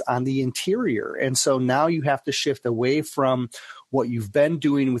happens on the interior. And so now you have to shift away from what you've been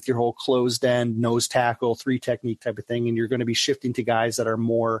doing with your whole closed end, nose tackle, 3 technique type of thing. And you're going to be shifting to guys that are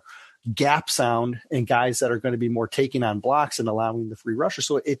more gap sound and guys that are going to be more taking on blocks and allowing the free rusher.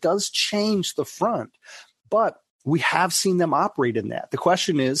 So it does change the front, but we have seen them operate in that. The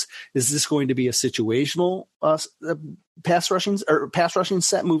question is this going to be a situational pass rushing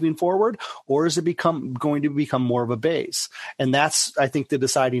set moving forward, or is it going to become more of a base? And that's, I think, the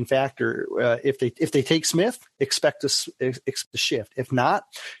deciding factor. If they take Smith, expect to shift. If not,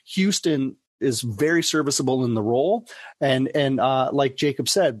 Houston is very serviceable in the role. And like Jacob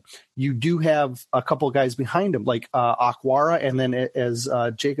said, you do have a couple of guys behind him, like Akwara. And then as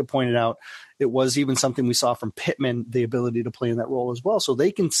Jacob pointed out, it was even something we saw from Pittman, the ability to play in that role as well. So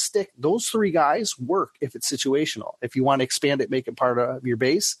they can stick. Those 3 guys work if it's situational. If you want to expand it, make it part of your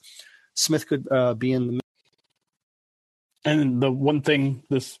base, Smith could be in the middle. And the one thing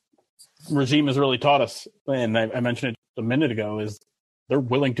this regime has really taught us, and I mentioned it a minute ago, is they're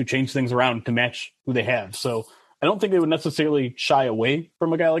willing to change things around to match who they have. So I don't think they would necessarily shy away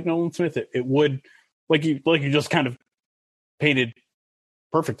from a guy like Nolan Smith. It would, like you just kind of painted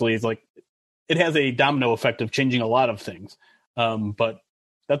perfectly. It's like it has a domino effect of changing a lot of things. But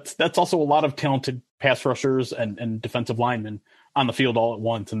that's also a lot of talented pass rushers and defensive linemen on the field all at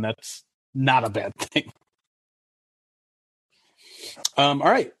once, and that's not a bad thing. All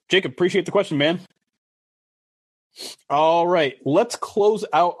right, Jacob, appreciate the question, man. All right, let's close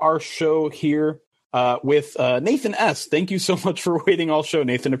out our show here with Nathan S. Thank you so much for waiting all show,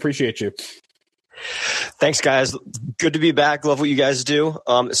 Nathan. Appreciate you. Thanks, guys. Good to be back. Love what you guys do.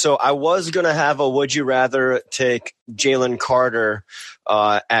 So I was going to have a would you rather take Jalen Carter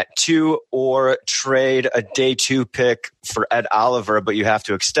at 2 or trade a day 2 pick for Ed Oliver, but you have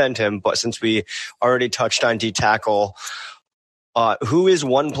to extend him. But since we already touched on D-tackle, who is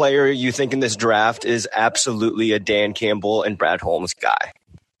one player you think in this draft is absolutely a Dan Campbell and Brad Holmes guy?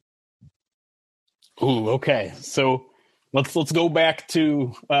 Ooh, okay. So let's go back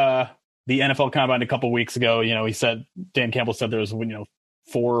to the NFL Combine a couple weeks ago. He said, Dan Campbell said there was 4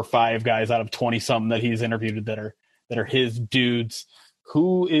 or 5 guys out of 20 something that he's interviewed that are his dudes.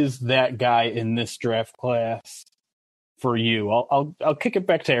 Who is that guy in this draft class for you? I'll kick it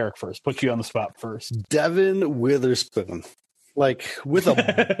back to Eric first. Put you on the spot first. Devin Witherspoon. Like with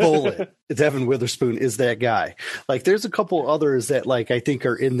a bullet, Devin Witherspoon is that guy. Like there's a couple others that like I think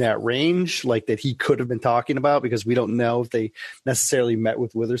are in that range, like that he could have been talking about because we don't know if they necessarily met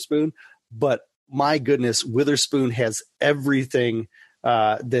with Witherspoon. But my goodness, Witherspoon has everything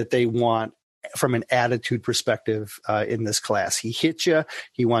that they want from an attitude perspective in this class. He hit you.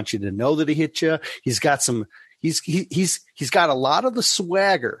 He wants you to know that he hit you. He's got some. He's got a lot of the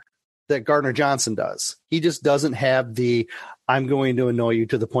swagger that Gardner Johnson does. He just doesn't have the I'm going to annoy you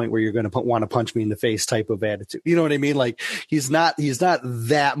to the point where you're going to want to punch me in the face type of attitude. You know what I mean? Like he's not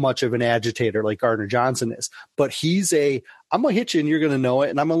that much of an agitator like Gardner Johnson is, but he's I'm going to hit you and you're going to know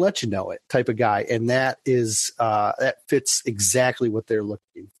it and I'm going to let you know it type of guy. And that is that fits exactly what they're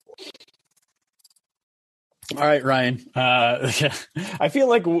looking for. All right, Ryan. I feel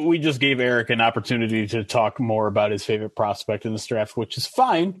like we just gave Eric an opportunity to talk more about his favorite prospect in this draft, which is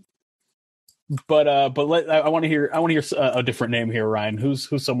fine. But I want to hear a different name here, Ryan. Who's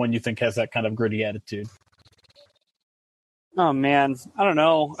someone you think has that kind of gritty attitude? Oh man, I don't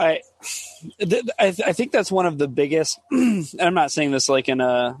know. I think that's one of the biggest. And I'm not saying this like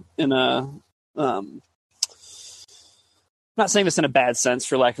not saying this in a bad sense,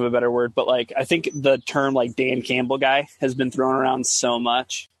 for lack of a better word, but like I think the term like Dan Campbell guy has been thrown around so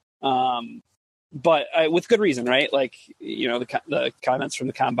much. But with good reason, right? Like, the comments from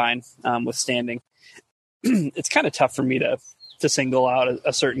the Combine withstanding, it's kind of tough for me to single out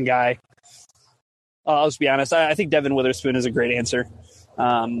a certain guy. I'll just be honest. I think Devin Witherspoon is a great answer.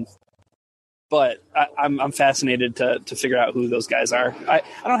 But I'm fascinated to figure out who those guys are. I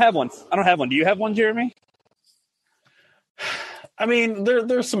don't have one. Do you have one, Jeremy? I mean,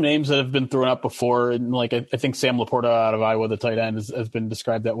 there's some names that have been thrown up before. And like, I think Sam Laporta out of Iowa, the tight end, has been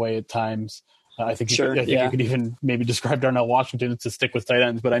described that way at times. I think you could even maybe describe Darnell Washington to stick with tight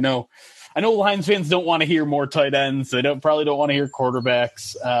ends, but I know Lions fans don't want to hear more tight ends. They probably don't want to hear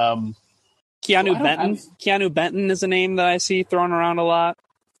quarterbacks. Keanu Benton is a name that I see thrown around a lot.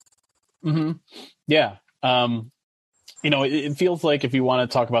 Mm-hmm. Yeah. It feels like if you want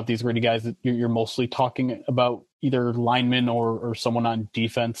to talk about these gritty guys, that you're mostly talking about either linemen or someone on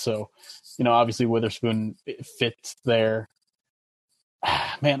defense. So, obviously Witherspoon fits there.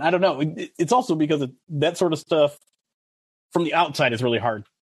 Man, I don't know. It's also because that sort of stuff from the outside is really hard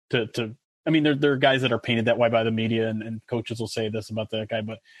to. I mean, there are guys that are painted that way by the media, and coaches will say this about that guy,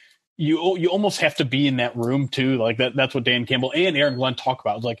 but you almost have to be in that room too. Like that's what Dan Campbell and Aaron Glenn talk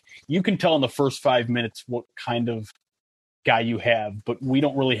about. It's like you can tell in the first 5 minutes what kind of guy you have, but we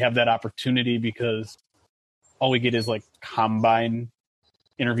don't really have that opportunity because all we get is like combine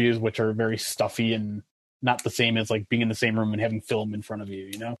interviews, which are very stuffy and not the same as like being in the same room and having film in front of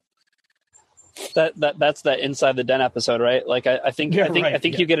you, That's that Inside the Den episode, right? Like I think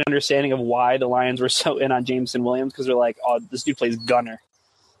you get an understanding of why the Lions were so in on Jameson Williams, because they're like, oh, this dude plays gunner.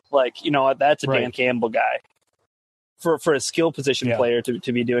 Like, you know what? That's a Dan Campbell guy for a skill position player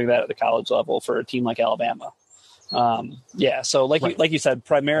to be doing that at the college level for a team like Alabama. So like you said,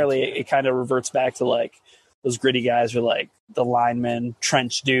 primarily it kind of reverts back to like those gritty guys are like the linemen,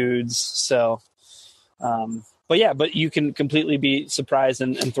 trench dudes. So, but you can completely be surprised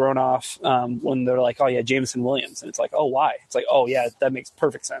and thrown off when they're like, oh yeah, Jameson Williams. And it's like, oh, why? It's like, oh yeah, that makes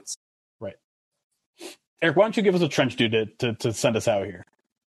perfect sense. Right. Eric, why don't you give us a trench dude to send us out here?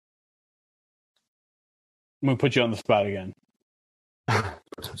 I'm going to put you on the spot again.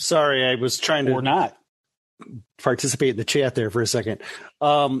 Sorry, I was trying to... Or not. Participate in the chat there for a second.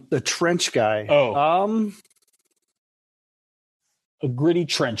 The trench guy. Oh. A gritty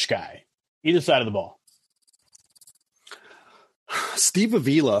trench guy. Either side of the ball. Steve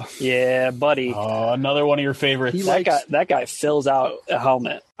Avila. Yeah, buddy. Oh, another one of your favorites. That guy fills out a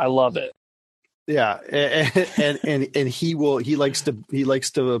helmet. I love it. Yeah, and he likes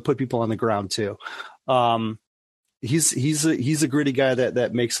to put people on the ground too. he's a gritty guy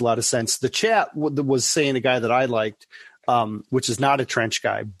that makes a lot of sense. The chat was saying a guy that I liked, which is not a trench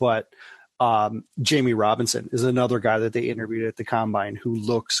guy, but Jamie Robinson is another guy that they interviewed at the combine who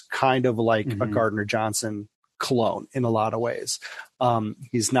looks kind of like a Gardner Johnson clone in a lot of ways.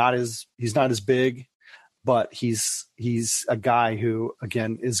 He's not as big, but he's a guy who,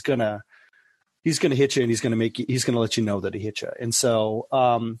 again, he's gonna hit you, and he's gonna let you know that he hit you. And so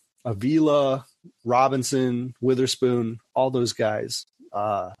Avila, Robinson, Witherspoon, all those guys,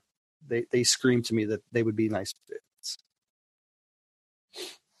 they scream to me that they would be nice fits.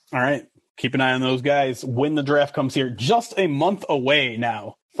 All right. Keep an eye on those guys when the draft comes here. Just a month away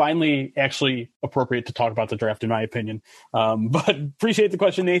now. Finally, actually appropriate to talk about the draft, in my opinion. But appreciate the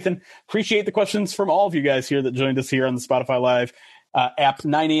question, Nathan. Appreciate the questions from all of you guys here that joined us here on the Spotify Live app,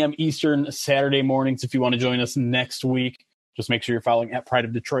 9 a.m. Eastern, Saturday mornings. If you want to join us next week, just make sure you're following at Pride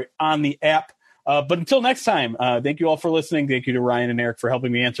of Detroit on the app. But until next time, thank you all for listening. Thank you to Ryan and Eric for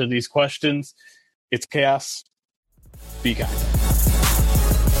helping me answer these questions. It's chaos. Be kind.